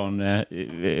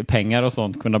Patreon-pengar och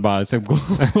sånt kunna bara så gå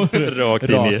rakt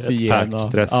in i ett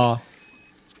packträsk. Ja.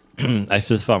 Nej,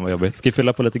 fy fan vad jobbigt. Ska vi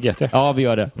fylla på lite GT? Ja, vi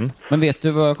gör det. Men vet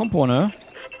du vad jag kom på nu?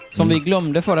 Som vi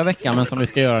glömde förra veckan, men som vi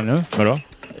ska göra nu. Vadå?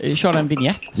 Köra en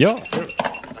vignett. Ja.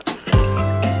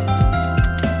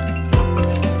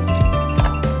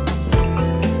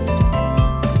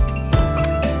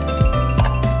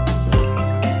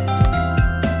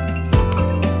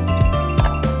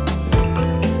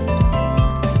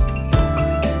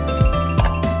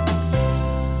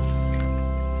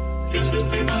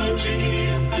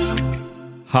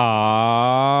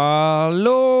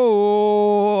 Hallå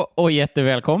och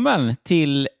jättevälkommen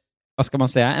till, vad ska man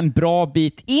säga, en bra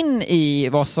bit in i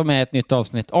vad som är ett nytt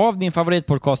avsnitt av din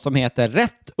favoritpodcast som heter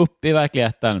Rätt upp i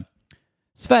verkligheten.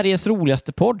 Sveriges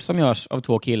roligaste podd som görs av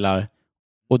 2 killar.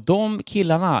 Och de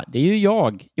killarna, det är ju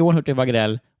jag, Johan Hurtig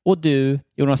Wagrell, och du,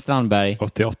 Jonas Strandberg.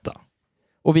 88.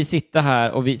 Och vi sitter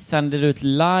här och vi sänder ut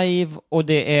live och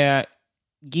det är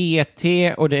GT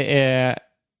och det är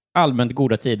allmänt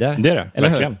goda tider. Det är det, eller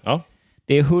verkligen. Hur? Ja.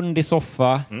 Det är hund i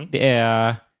soffa, det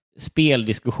är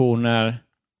speldiskussioner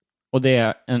och det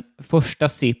är en första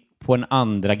sipp på en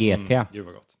andra GT. Gud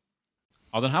vad gott.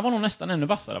 Ja, den här var nog nästan ännu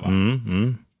vassare, va?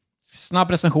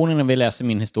 Snabb recension innan vi läser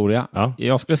min historia. Ja.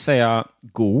 Jag skulle säga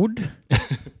god.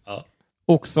 Ja.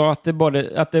 Också att det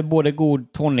är både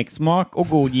god tonic-smak och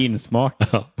god gin-smak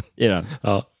i den.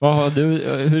 Ja. Vad har du,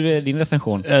 hur är din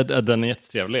recension? Den är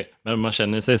jättetrevlig. Men man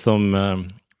känner sig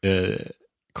som...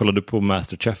 kollar du på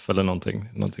Masterchef eller någonting?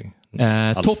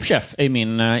 Top Chef är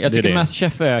min... jag tycker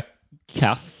Masterchef är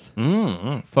kass.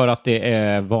 För att det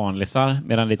är vanlisar.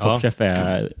 Medan det Top Chef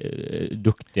är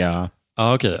duktiga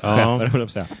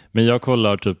chefer. Men jag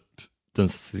kollar typ den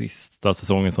sista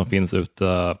säsongen som finns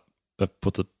ute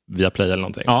på typ Viaplay eller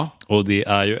någonting. Ja. Och det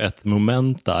är ju ett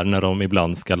moment där när de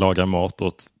ibland ska laga mat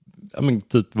åt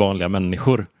typ vanliga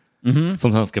människor.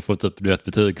 Som sen ska få typ,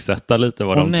 betygsätta lite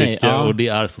vad de tycker. Ja. Och det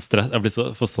är så jag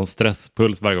blir får sån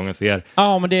stresspuls varje gång jag ser.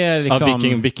 Ja, men det är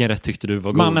liksom... vilken rätt tyckte du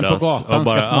var mannen godast? Mannen på gatan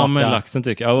ska smaka. Ja, men laxen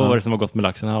tycker jag. Vad var det som var gott med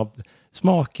laxen? Ja,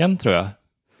 smaken tror jag.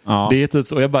 Ja. Det är typ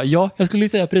så. Och jag bara, jag skulle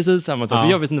säga precis samma sak.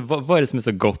 För jag vet inte, vad är det som är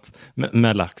så gott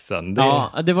med laxen?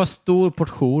 Det var stor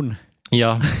portion.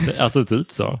 Ja, alltså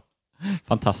typ så.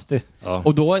 Fantastiskt. Ja.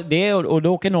 Och då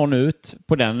åker någon ut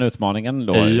på den utmaningen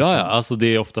då? Ja, alltså det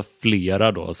är ofta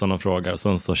flera då som de frågar.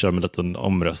 Sen så kör de en liten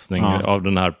omröstning av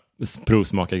den här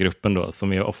provsmakargruppen då,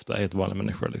 som är ofta helt vanliga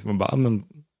människor. Liksom. Och bara,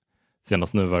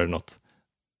 senast nu var det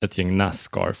ett gäng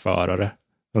NASCAR-förare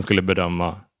som skulle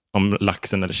bedöma om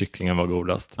laxen eller kycklingen var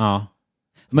godast. Ja.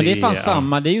 Men det är fan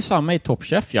samma, det är ju samma i Top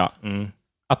Chef, ja.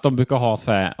 Att de brukar ha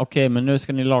så här, okej, men nu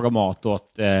ska ni laga mat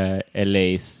åt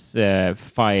LA's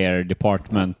Fire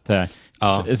Department,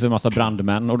 så en massa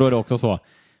brandmän. Och då är det också så,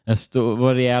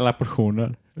 rejäla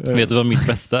portioner. Vet du vad mitt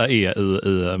bästa är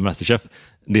i Masterchef?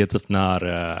 Det är typ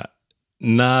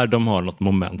när de har något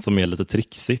moment som är lite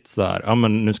trixigt. Så här,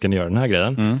 men nu ska ni göra den här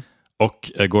grejen.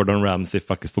 Och Gordon Ramsay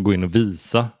faktiskt får gå in och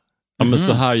visa. Men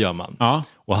så här gör man. Ja.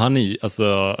 Och han är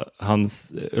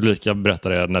Ulrika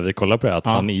berättade när vi kollade på det att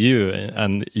han är ju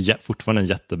fortfarande en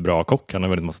jättebra kock. Han har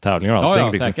väldigt massa tävlingar och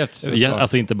allting. Säkert.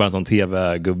 Alltså inte bara en sån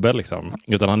tv-gubbe liksom,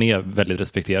 utan han är väldigt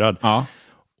respekterad. Ja.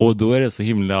 Och då är det så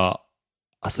himla,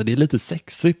 alltså det är lite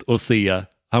sexigt att se,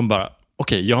 han bara,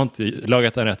 okej, jag har inte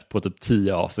lagat en rätt på typ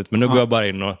 10 avsnitt, men nu går jag bara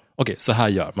in och så här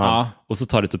gör man. Ja. Och så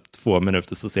tar det typ 2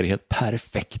 minuter så ser det helt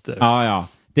perfekt ut. Ja.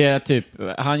 Det är typ,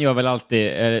 han gör väl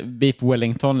alltid, Beef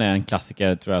Wellington är en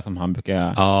klassiker tror jag som han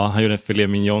brukar... Ja, han gjorde en filet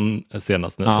mignon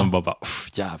senast nu som bara,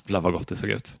 jävlar vad gott det såg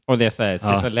ut. Och det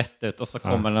ser så lätt ut och så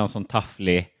kommer det någon sån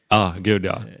tafflig... Ja, gud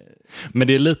ja. Men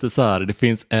det är lite så här, det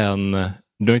finns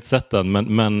du har inte sett den,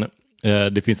 men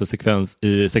det finns en sekvens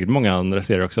i säkert många andra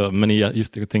serier också, men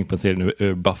just jag tänkte på en serie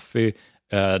nu, Buffy,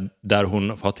 där hon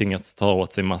har tvingats ta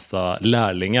åt sig massa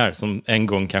lärlingar som en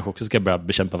gång kanske också ska börja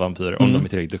bekämpa vampyrer om de är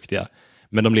tillräckligt duktiga.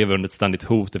 Men de lever under ett ständigt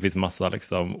hot. Det finns massa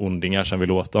liksom ondingar som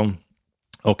vill åt dem.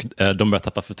 Och de börjar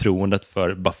tappa förtroendet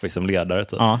för Buffy som ledare.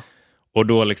 Typ. Ja. Och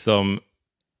då liksom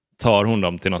tar hon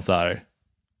dem till någon så här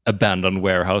abandoned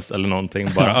warehouse eller någonting.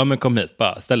 Bara, men kom hit,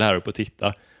 bara ställ här upp och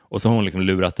titta. Och så har hon liksom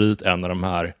lurat dit en av de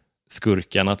här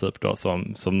skurkarna typ då,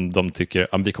 som de tycker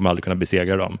att vi kommer aldrig kunna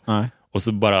besegra dem. Nej. Och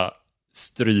så bara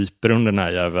stryper hon den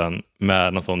här jäveln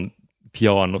med någon sån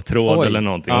pianotråd eller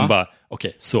någonting. Och bara,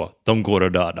 okej, så, de går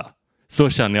att döda. Så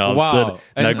känner jag alltid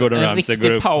när Gordon Ramsay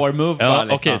går upp. Power move. Ja,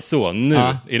 okej, så nu.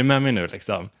 Är det med mig nu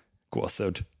liksom?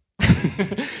 Gåsud.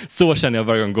 Så känner jag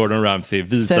varje gång Gordon Ramsay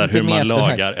visar hur man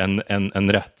lagar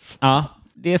en rätt. Ja,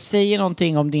 det säger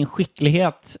någonting om din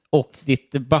skicklighet och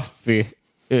ditt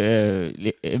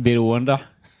Buffy-beroende.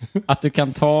 Att du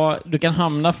kan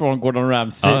hamna från Gordon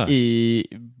Ramsay i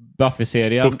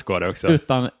Buffy-serien. Fort går det också.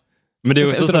 Men det är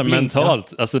också så här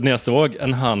mentalt. Alltså när jag såg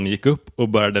en hand gick upp och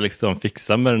började liksom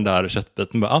fixa med den där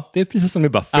köttbiten. Det är precis som i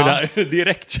Buffy där.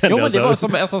 Direkt kände jag. Det var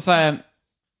som alltså, så här,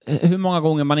 hur många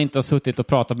gånger man inte har suttit och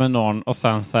pratat med någon och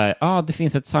sen säger det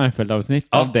finns ett Seinfeld-avsnitt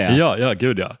av det. Ja,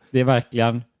 gud ja. Det är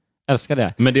verkligen, älskar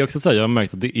det. Men det är också så här, jag har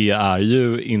märkt att det är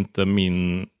ju inte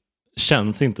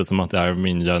känns inte som att det är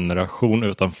min generation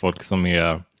utan folk som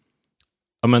är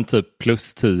typ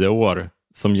plus 10 år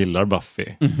som gillar Buffy.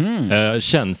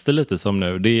 Känns det lite som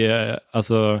nu.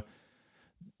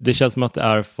 Det känns som att det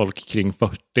är folk kring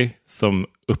 40 som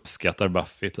uppskattar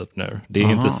Buffy typ nu. Det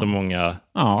är inte så många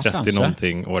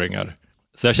 30-någonting-åringar.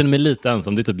 Så jag känner mig lite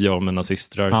ensam. Det är typ jag och mina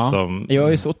systrar som...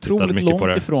 Jag är så otroligt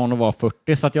långt ifrån att vara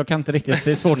 40 så att jag kan inte riktigt...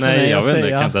 Det är svårt för mig jag att vet säga.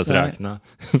 Jag kan inte ens räkna.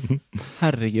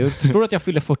 Herregud. Förstår du att jag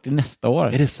fyller 40 nästa år?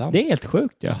 Är det sant? Det är helt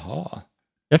sjukt, ja. Jaha.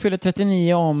 Jag fyller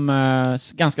 39 om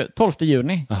 12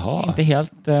 juni. Jaha. Inte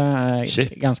helt...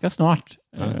 ganska snart.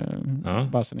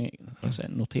 Bara så ni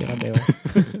noterar det.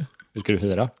 Hur ska du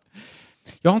fira?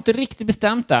 Jag har inte riktigt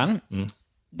bestämt än.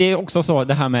 Det är också så,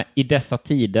 det här med i dessa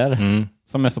tider,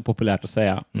 som är så populärt att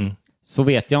säga. Så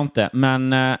vet jag inte.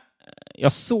 Men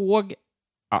jag såg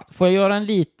att, får jag göra en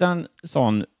liten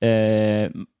sån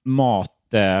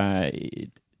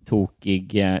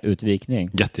tokig utvikning?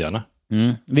 Jättegärna.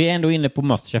 Vi är ändå inne på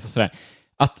Masterchef och sådär.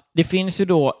 Att det finns ju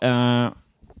då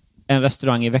en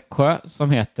restaurang i Växjö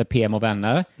som heter PM och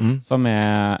vänner. Som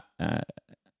är...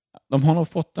 de har nog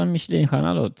fått en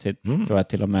Michelinstjärna då, tror jag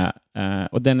till och med.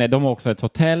 Och de har också ett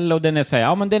hotell och den är, så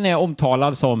här, men den är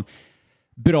omtalad som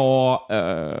bra...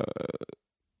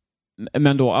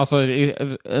 men då, alltså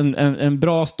en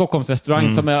bra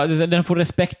Stockholmsrestaurang som den får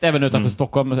respekt även utanför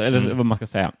Stockholm, eller vad man ska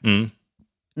säga.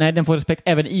 Nej, den får respekt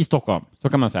även i Stockholm, så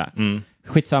kan man säga.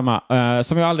 Skitsamma.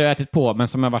 Som jag aldrig har ätit på, men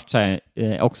som jag varit så här,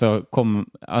 också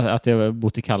att jag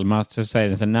bott i Kalmar, så är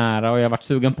den så nära och jag har varit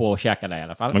sugen på att käka där i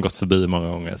alla fall. Man har gått förbi många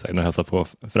gånger när jag hälsar på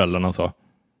föräldrarna och så.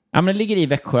 Ja, men den ligger i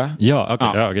Växjö. Ja,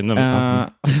 okej.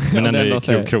 Men ändå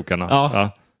i krokarna. Ja.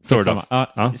 Sort of.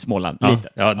 I Småland.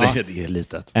 Litet. Ja, det är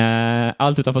litet.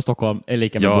 Allt utanför Stockholm är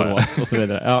lika med Borås och så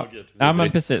vidare. Ja, men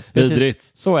precis.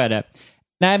 Så är det.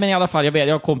 Nej, men i alla fall, jag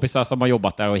har kompisar som har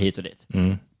jobbat där och hit och dit.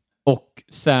 Och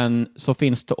sen så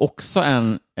finns det också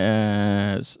en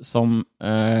som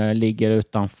ligger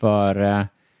utanför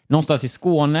någonstans i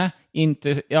Skåne,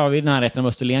 inte vid närheten av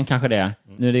Österlen kanske det.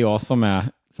 Nu är det jag som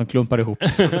klumpar ihop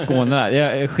Skåne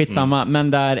där. Skitsamma,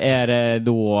 men där är det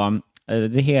då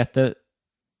det heter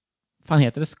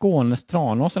det Skånes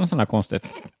Tranås eller något sånt där konstigt.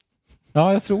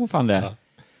 Ja, jag tror fan det.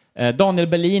 Daniel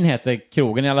Berlin heter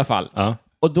krogen i alla fall.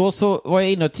 Och då så var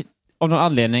jag inne och av någon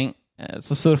anledning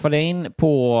så surfade jag in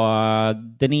på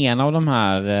den ena av de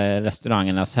här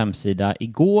restaurangernas hemsida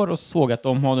igår och såg att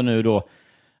de har nu då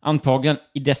antagligen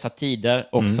i dessa tider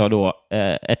också då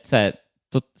ett så här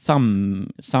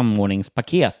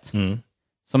samordningspaket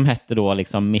som hette då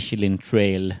liksom Michelin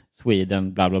Trail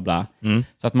Sweden bla bla bla.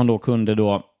 Så att man då kunde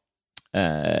då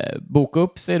boka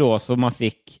upp sig då, så man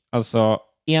fick alltså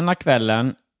ena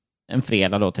kvällen, en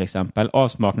fredag då till exempel,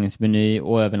 avsmakningsmeny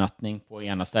och övernattning på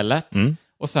ena stället.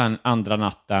 Och sen andra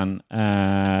natten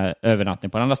övernattning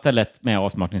på andra stället med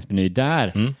avsmakningsmeny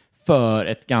där. För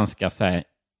ett ganska så här,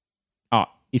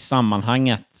 i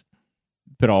sammanhanget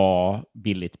bra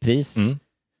billigt pris.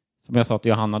 Som jag sa till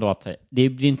Johanna då, att det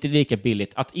blir inte lika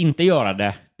billigt att inte göra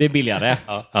det. Det är billigare.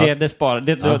 Det sparar.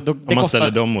 Det man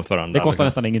ställer dem mot varandra. Det kostar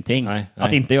nästan ingenting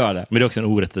att inte göra det. Men det är också en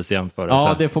orättvis jämförelse.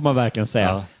 Ja, det får man verkligen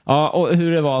säga. Ja, och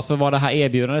hur det var, så var det här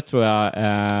erbjudandet, tror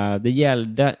jag, det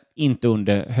gällde inte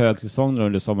under högsäsongen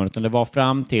under sommaren, utan det var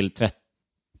fram till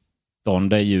 13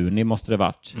 juni måste det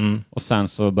varit. Och sen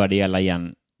så började det gälla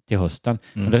igen till hösten.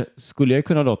 Och det skulle jag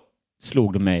kunna då,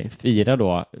 slog det mig, fira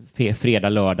då fredag,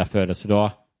 lördag,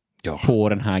 födelsedag på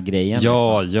den här grejen.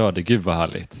 Ja, det, gud vad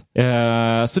härligt.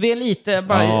 Så det är lite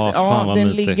den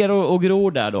mysigt. Ligger och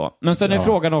gror där då. Men sen är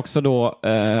frågan också då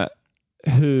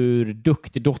hur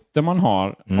duktig dotter man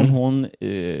har, om hon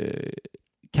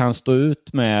kan stå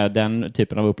ut med den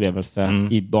typen av upplevelse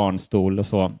i barnstol och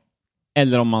så.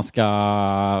 Eller om man ska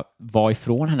vara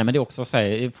ifrån henne. Men det är också så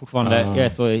här, fortfarande, jag är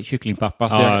så kycklingpappa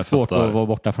så jag är svårt att vara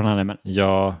borta från henne. Men...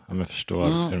 Ja, jag förstår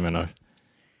hur du menar.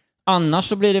 Annars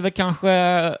så blir det väl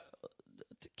kanske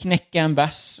knäcka en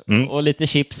bärs och lite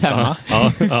chips hemma.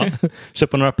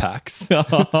 Köpa några packs.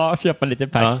 Köpa lite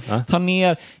packs. Ta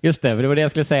ner, just det var det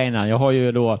jag skulle säga innan. Jag har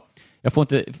ju då, jag får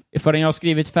inte, förrän jag har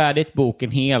skrivit färdigt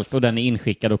boken helt och den är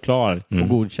inskickad och klar och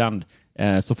godkänd,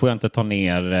 så får jag inte ta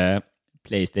ner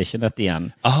PlayStationet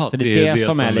igen. Så det är det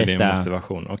som är lite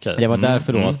motivation. Okay. Det var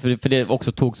därför då, för det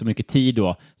också tog så mycket tid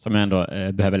då som jag ändå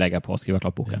behöver lägga på att skriva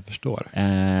klart boken. Jag förstår.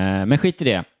 Men skit i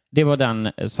det. Det var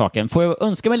den saken. Får jag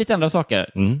önska mig lite andra saker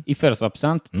i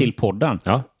födelsedagspresent till podden?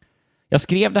 Ja. Jag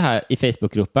skrev det här i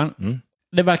Facebookgruppen.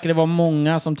 Det verkade vara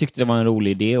många som tyckte det var en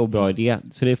rolig idé och bra idé.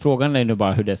 Så det är frågan är nu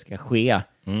bara hur det ska ske.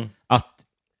 Att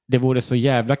det vore så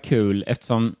jävla kul,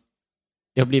 eftersom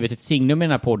det har blivit ett signum i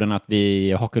den här podden att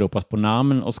vi hakar upp oss på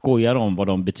namn och skojar om vad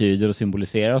de betyder och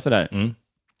symboliserar och sådär.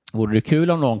 Vore det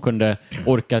kul om någon kunde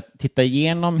orka titta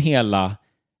igenom hela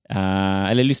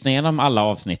eller lyssna igenom alla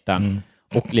avsnitten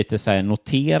och lite så här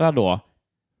notera då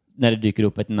när det dyker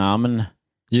upp ett namn,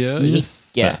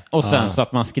 Micke, och sen så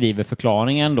att man skriver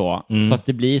förklaringen då, så att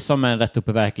det blir som en rätt upp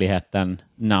i verkligheten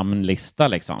namnlista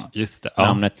liksom. Just det.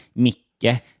 Namnet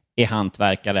Micke är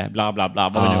hantverkare, bla bla bla,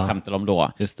 vad vi nu skämtar om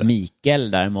då.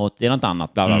 Mikael däremot är något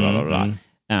annat, bla bla bla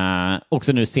bla.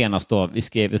 Också nu senast då, vi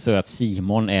skrev så att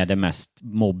Simon är det mest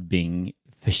mobbing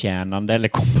förtjänande eller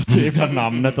kompatibla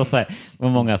namnet och så här. Det var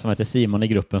många som hette Simon i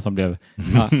gruppen som blev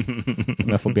som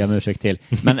jag får be om ursäkt till.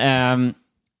 Men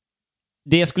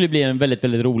det skulle bli en väldigt,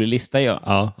 väldigt rolig lista ju.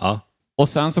 Ja. Och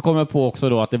sen så kom jag på också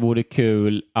då att det vore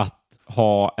kul att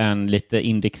ha en lite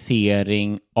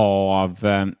indexering av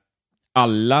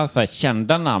alla så här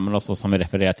kända namn och så som vi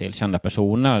refererar till, kända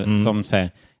personer som säger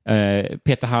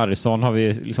Peter Harrison har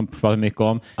vi liksom pratat mycket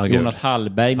om. Jonas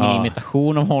Hallberg, min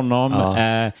imitation av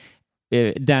honom.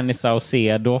 Danny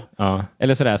Saucedo.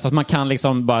 Eller sådär. Så att man kan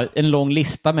liksom bara en lång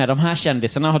lista med de här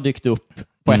kändisarna har dykt upp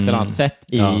på ett eller annat sätt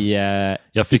i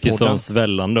jag fick ju sån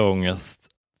svällande ångest.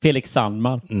 Felix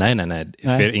Sandman. Nej.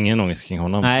 Ingen ångest kring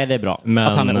honom. Nej, det är bra. Men,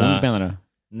 att han är ond, menar du?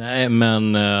 Nej,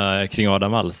 men kring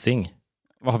Adam Alsing.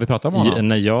 Vad har vi pratat om honom?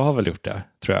 Nej, jag har väl gjort det,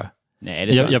 tror jag. Nej,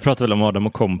 det jag pratar väl om Adam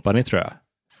och Company, tror jag.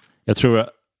 Jag tror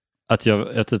att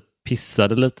jag typ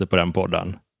pissade lite på den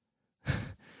podden.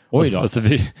 Oj då.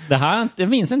 Det här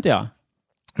minns inte jag.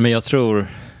 Men jag tror...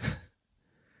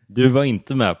 Du var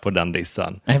inte med på den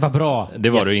dissen. Nej, vad bra. Det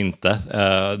var du inte.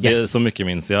 Det är så mycket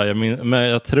minns jag. Men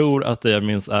jag tror att det jag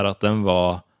minns är att den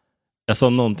var... Jag sa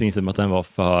någonting som att den var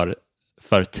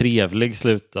för trevlig,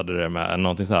 slutade det med.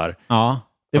 Någonting så här. Ja.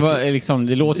 Det var liksom,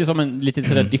 det låter ju som en lite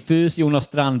sådär diffus Jonas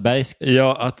Strandbergs.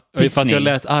 Ja, fast jag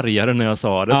lät argare när jag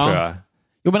sa det, tror jag.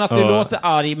 Jo, men att du låter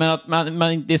arg, men att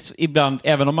man det ibland,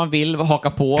 även om man vill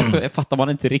haka på, så fattar man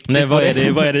inte riktigt. Nej, vad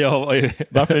är det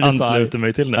jag ansluter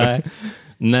mig till nu?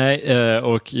 Nej,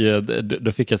 och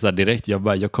då fick jag så här direkt,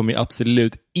 jag kommer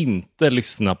absolut inte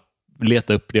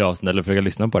leta upp det avsnitt eller försöka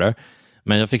lyssna på det.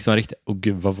 Men jag fick så riktigt,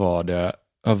 gud, vad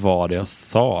var det jag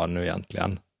sa nu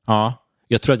egentligen? Ja.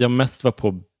 Jag tror att jag mest var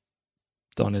på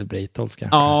Daniel Breitholtz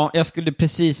kanske. Ja, jag skulle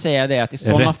precis säga det, att i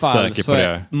sådana fall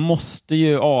så måste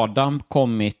ju Adam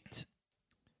kommit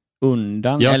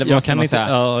undan. Eller vad kan man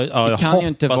säga? Det kan ju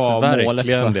inte vara målet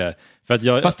för det. För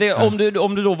att fast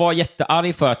om du då var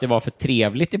jättearg för att det var för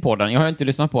trevligt i podden. Jag har inte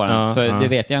lyssnat på den, så det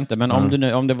vet jag inte. Men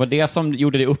om det var det som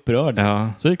gjorde dig upprörd,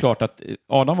 så är det klart att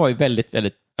Adam var ju väldigt,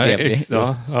 väldigt trevlig.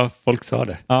 Ja, folk sa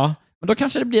det. Ja, men då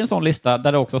kanske det blir en sån lista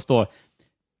där det också står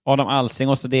Adam Alsing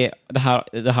och så det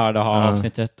här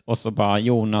avsnittet och så bara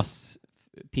Jonas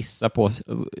pissar på.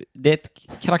 Det är ett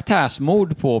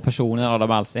karaktärsmord på personen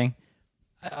Adam Alsing.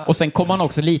 Och sen kommer man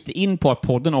också lite in på att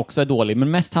podden också är dålig,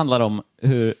 men mest handlar det om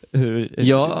hur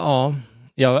jag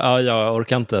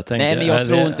orkar inte tänka. Nej, men jag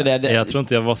tror inte det. Jag tror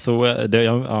inte jag var så...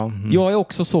 Jag är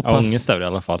också så pass... ångest över det i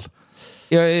alla fall.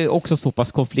 Jag är också så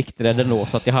pass konflikträdd ändå,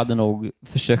 så att jag hade nog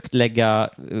försökt lägga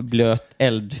blöt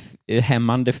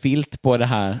eldhämmande filt på det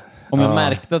här. Om jag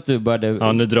märkte att du började...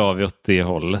 Ja, nu drar vi åt det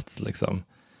hållet liksom.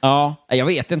 Ja, jag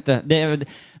vet inte.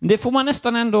 Det får man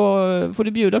nästan ändå... Får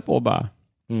du bjuda på bara.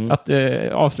 Att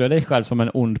avslöja dig själv som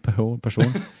en ond person.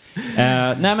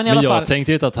 Nej, men i alla fall... jag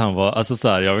tänkte inte att han var... Alltså så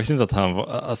här, jag visste inte att han var,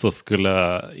 alltså,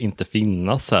 skulle inte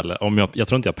finnas heller. Jag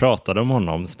tror inte jag pratade om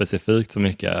honom specifikt så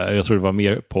mycket. Jag tror det var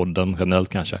mer podden generellt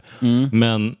kanske.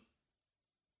 Men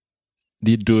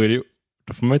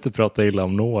då får man inte prata illa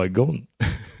om någon.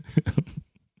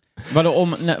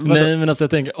 Nej, men alltså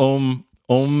jag tänker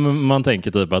om man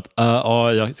tänker typ att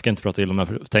jag ska inte prata illa om det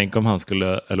här. Tänk om han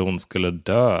eller hon skulle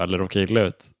dö eller råka illa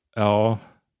ut. Ja,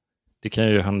 det kan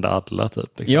ju hända alla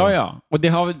typ. Liksom. Ja. Och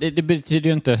det betyder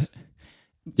ju inte...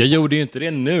 Jag gjorde ju inte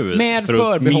det nu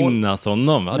för att minnas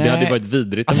honom. Nej. Det hade varit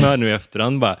vidrigt om jag nu i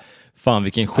efterhand bara, fan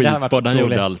vilken skitpodd han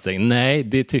gjorde Alsing. Nej,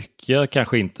 det tycker jag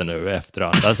kanske inte nu i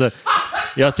efterhand. Alltså,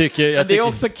 jag tycker, det är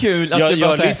också kul att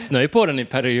jag lyssnar ju på den i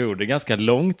perioder ganska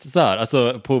långt så här,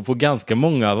 alltså på ganska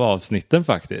många av avsnitten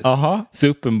faktiskt. Aha. Så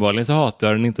uppenbarligen så hatar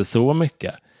jag den inte så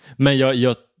mycket. Men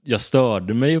jag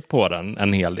störde mig ju på den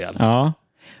en hel del. Ja.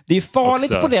 Det är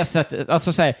farligt också på det sättet.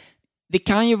 Alltså så här, det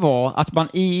kan ju vara att man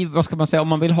vad ska man säga, om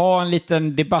man vill ha en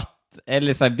liten debatt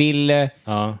eller så här, vill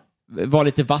vara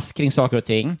lite vass kring saker och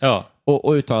ting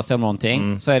och uttala sig om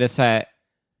någonting, så är det så här,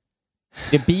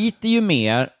 det biter ju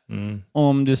mer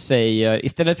om du säger,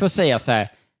 istället för att säga så här,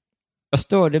 jag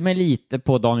störde mig lite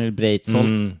på Daniel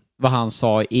Breitholtz, vad han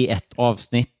sa i ett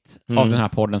avsnitt av den här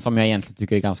podden som jag egentligen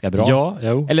tycker är ganska bra. Ja,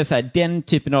 eller så här, den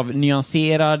typen av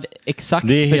nyanserad, exakt,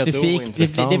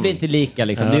 specifikt, det blir inte lika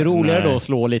liksom. Det är roligare då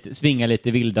att svinga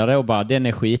lite vildare och bara, den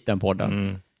är skit den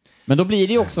podden. Men då blir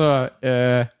det ju också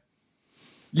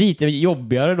lite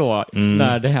jobbigare då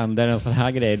när det händer en sån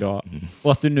här grej då.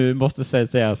 Och att du nu måste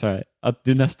säga så här, att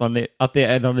du nästan att det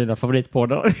är en av dina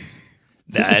favoritpoddar.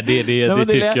 Nej, det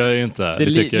tycker jag ju inte. Det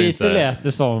lite lät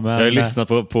det som. Jag har lyssnat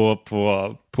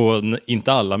på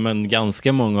inte alla, men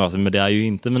ganska många av sig. Men det är ju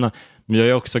inte men jag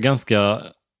är också ganska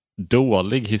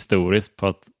dålig historiskt på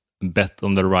att bet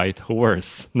on the right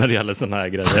horse när det gäller såna här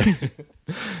grejer.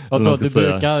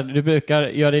 Du brukar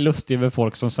göra dig lustig över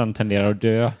folk som sen tenderar att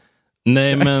dö.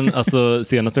 Nej, men alltså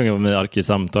senast gången jag var med i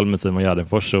Arkivsamtal med Simon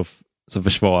Gärdenfors så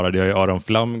försvarade jag ju Aron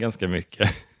Flam ganska mycket.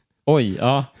 Oj,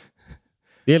 ja.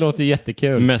 Det låter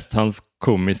jättekul. Mest hans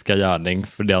komiska gärning,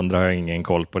 för det andra har jag ingen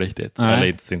koll på riktigt. Nej. Eller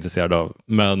inte så intresserad av.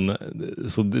 Men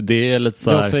så det är lite så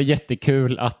här... Det är också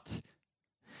jättekul att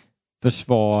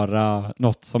försvara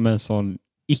något som en sån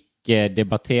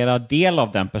icke-debatterad del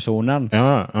av den personen.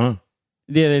 Ja.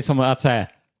 Det är liksom att säga...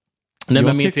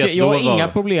 Nej, jag har inga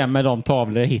problem med de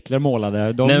tavlor Hitler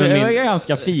målade. De är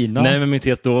ganska fina. Nej, men min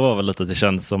tes då var väl lite att det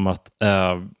känns som att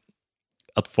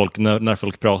folk, när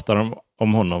folk pratar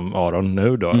om honom, Aron,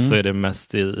 nu då, så är det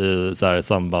mest i så här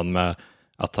samband med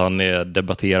att han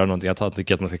debatterar någonting, att han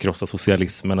tycker att man ska krossa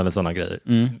socialismen eller sådana grejer.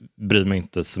 Bryr mig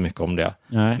inte så mycket om det.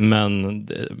 Nej. Men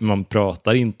man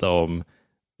pratar inte om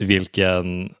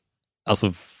vilken,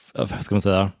 alltså, vad ska man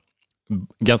säga,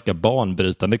 ganska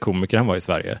banbrytande komiker han var i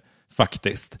Sverige.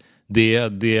 Faktiskt.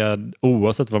 Det,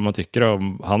 oavsett vad man tycker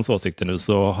om hans åsikter nu,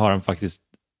 så har han faktiskt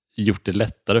gjort det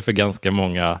lättare för ganska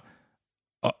många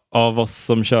av oss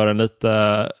som kör en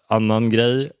lite annan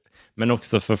grej, men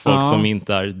också för folk som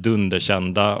inte är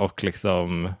dunderkända och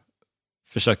liksom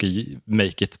försöker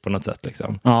make it på något sätt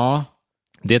liksom. Ja.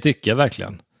 Det tycker jag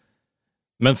verkligen.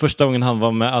 Men första gången han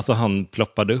var med, alltså han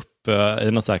ploppade upp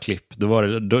i något så här klipp,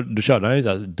 då körde han ju så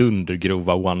här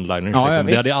dundergrova one-liners. Ja, liksom.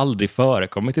 Det hade aldrig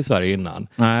förekommit i Sverige innan.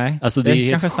 Nej. Alltså det är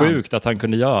helt sjukt att han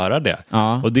kunde göra det.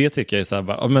 Ja. Och det tycker jag är så här,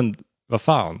 bara, men vad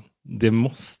fan, det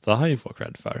måste han ju få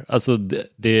cred för. Alltså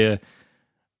det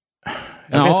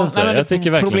jag vet inte, jag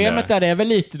tycker verkligen problemet där är väl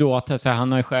lite då att alltså,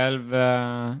 han har ju själv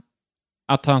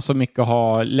att han så mycket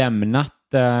har lämnat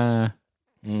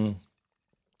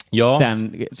ja.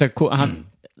 Den, så,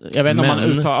 jag vet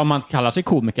inte om man kallar sig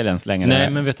komiker ens längre. Nej,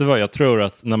 men vet du vad? Jag tror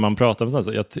att när man pratar med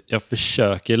sånt, jag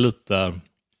försöker lite,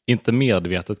 inte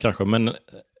medvetet kanske, men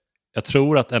jag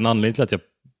tror att en anledning till att jag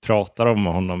pratar om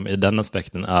honom i den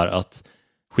aspekten är att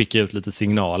skicka ut lite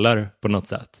signaler på något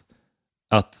sätt.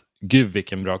 Att gud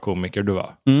vilken bra komiker du var.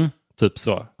 Typ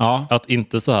så. Ja. Att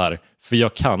inte så här, för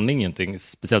jag kan ingenting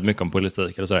speciellt mycket om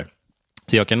politik eller sådär.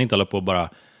 Så jag kan inte hålla på och bara,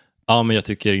 men jag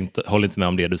tycker håller inte med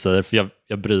om det du säger, för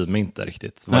jag bryr mig inte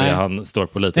riktigt vad han står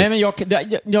politiskt. Nej, men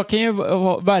jag kan ju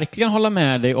verkligen hålla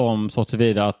med dig om så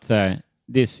tillvida att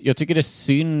jag tycker det är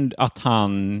synd att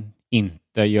han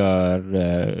inte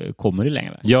gör comedy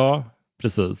längre. Ja,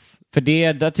 precis. För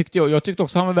jag tyckte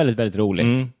också han var väldigt, väldigt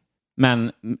rolig.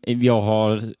 Men jag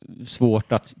har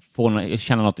svårt att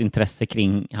känna något intresse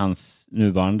kring hans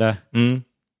nuvarande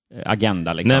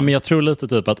agenda. Liksom. Nej, men jag tror lite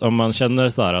typ att om man känner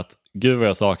så här att gud vad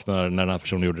jag saknar när den här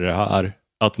personen gjorde det här,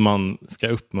 att man ska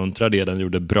uppmuntra det den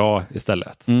gjorde bra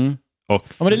istället. Och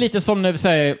men det är lite som när vi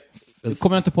säger,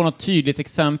 kommer jag inte på något tydligt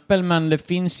exempel, men det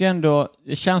finns ju ändå,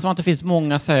 det känns som att det finns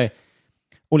många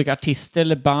olika artister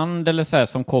eller band eller så här,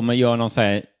 som kommer göra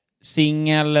någon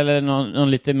singel eller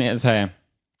någon lite mer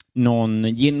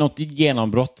något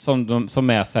genombrott som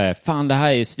är så här, fan det här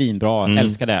är ju svinbra,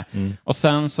 älskar det. Och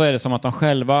sen så är det som att de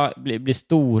själva blir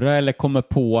stora eller kommer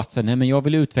på att nej, men jag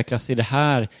vill utvecklas i det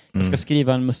här, jag ska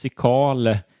skriva en musikal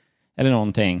eller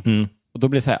någonting. Och då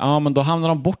blir det så här, men då hamnar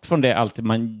de bort från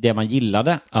det man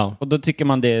gillade. Och då tycker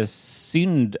man det är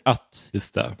synd att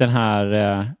den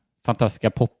här fantastiska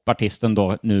popartisten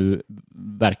då nu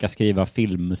verkar skriva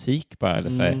filmmusik bara, eller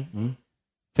så här.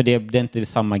 För det är inte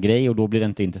samma grej och då blir det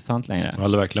inte intressant längre. Jag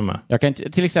håller verkligen med. Jag kan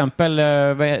till exempel,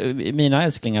 mina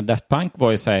älsklingar Daft Punk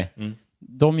var ju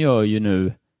de gör ju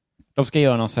nu, de ska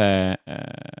göra någon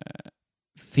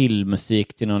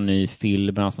filmmusik till någon ny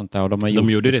film och sånt där. Och de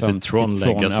gjorde det till Tron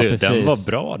Legacy. Ja, den var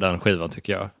bra, den skivan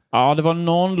tycker jag. Ja, det var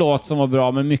någon låt som var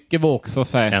bra, men mycket var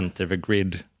också Enter the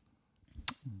Grid.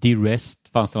 The Rest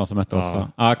fanns det någon som hette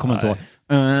också. Ja, jag kommer inte ihåg.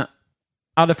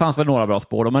 Det fanns väl några bra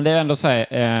spår då, men det är ändå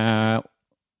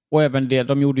och även det,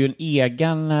 de gjorde ju en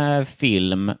egen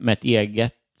film med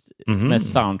ett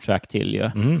soundtrack till ju.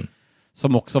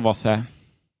 Som också var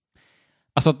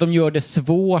alltså att de gör det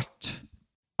svårt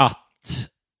att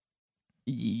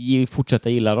fortsätta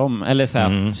gilla dem. Eller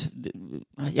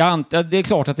det är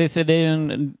klart att det är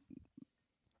en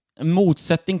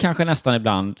motsättning kanske nästan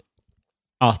ibland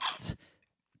att,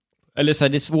 eller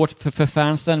det är svårt för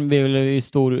fansen vill i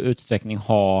stor utsträckning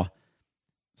ha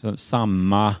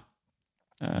samma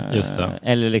just det.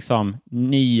 Eller liksom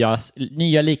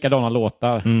nya likadana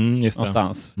låtar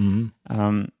någonstans.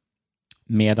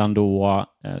 Medan då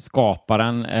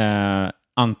skaparen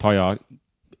antar jag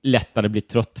lättare blir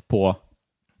trött på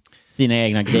sina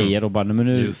egna grejer och bara, men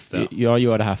nu jag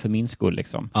gör det här för min skull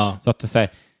liksom. Så att det säger,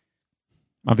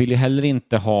 Man vill ju heller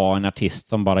inte ha en artist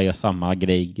som bara gör samma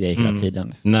grej hela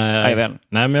tiden. Nej,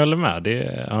 men jag håller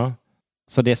med.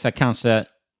 Så det är så här, kanske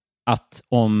att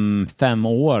om 5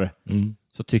 år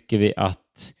så tycker vi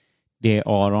att det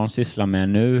Aron sysslar med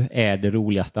nu är det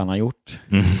roligaste han har gjort.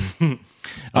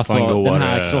 Alltså den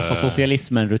här krossa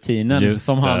socialismen-rutinen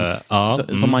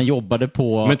som han jobbade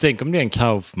på. Men tänk om det är en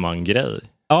Kaufman-grej.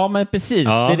 Ja, men precis.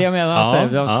 Det är det jag menar.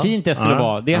 Vad fint det skulle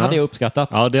vara. Det hade jag uppskattat.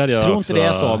 Ja, det hade jag tror också. Inte det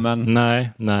är så, men...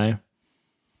 Nej.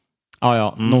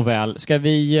 Nåväl. Ska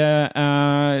vi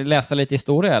läsa lite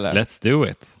historia, eller? Let's do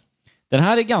it. Den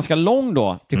här är ganska lång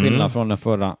då, till skillnad från den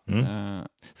förra.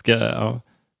 Ska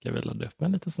vi ladda upp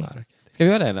en lite snarare? Ska vi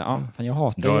göra det, eller? Ja, fan, jag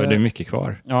hatar det är mycket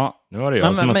kvar. Ja. Nu har det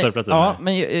jag som har sörplat in. Ja,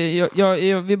 men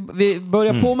vi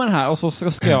börjar på med den här och så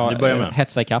ska jag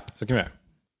hetsa ikapp. Så kan vi.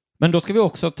 Men då ska vi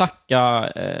också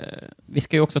tacka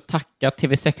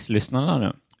TV6-lyssnarna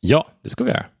nu. Ja, det ska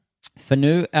vi göra. För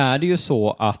nu är det ju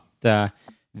så att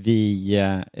vi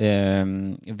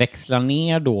växlar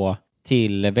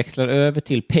över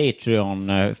till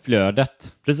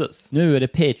Patreon-flödet. Precis. Nu är det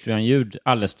Patreon-ljud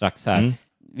alldeles strax här.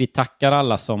 Vi tackar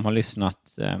alla som har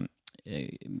lyssnat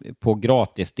på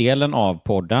gratisdelen av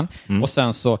podden. Och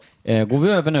sen så går vi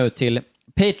över nu till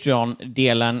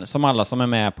Patreon-delen som alla som är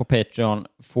med på Patreon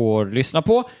får lyssna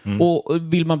på.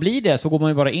 Och vill man bli det så går man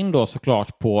ju bara in då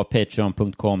såklart på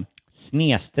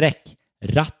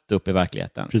patreon.com/ratt upp i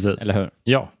verkligheten. Precis. Eller hur?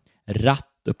 Ja. Ratt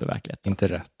upp i verkligheten. Inte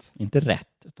rätt. Inte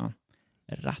rätt, utan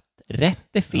ratt.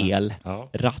 Rätt är fel. Ja.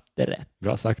 Ratt är rätt.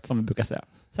 Bra sagt. Som vi brukar säga.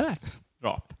 Så här.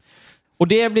 Rap. Och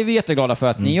det blir vi jätteglada för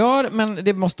att ni gör, men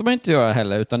det måste man inte göra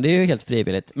heller, utan det är ju helt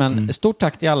frivilligt. Men stort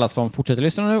tack till alla som fortsätter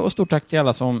lyssna nu och stort tack till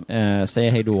alla som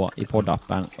säger hej då i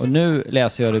poddappen. Och nu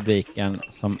läser jag rubriken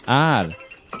som är: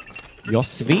 Jag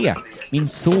svek min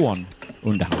son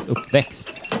under hans uppväxt.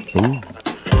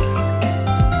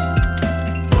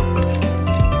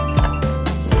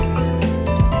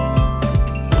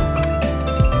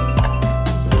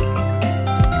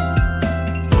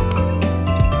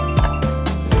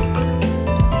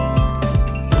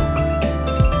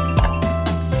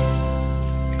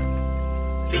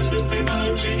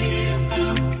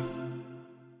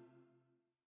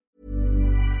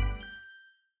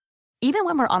 Even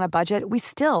when we're on a budget, we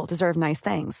still deserve nice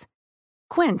things.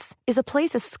 Quince is a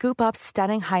place to scoop up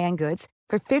stunning high-end goods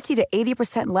for 50 to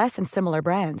 80% less than similar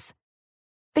brands.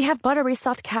 They have buttery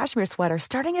soft cashmere sweaters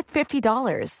starting at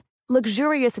 $50,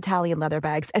 luxurious Italian leather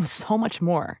bags, and so much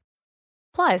more.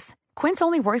 Plus, Quince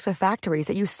only works with factories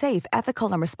that use safe,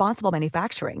 ethical, and responsible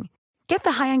manufacturing. Get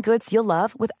the high-end goods you'll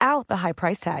love without the high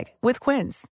price tag with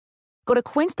Quince. Go to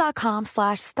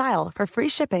quince.com/style for free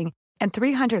shipping and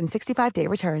 365-day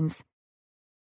returns.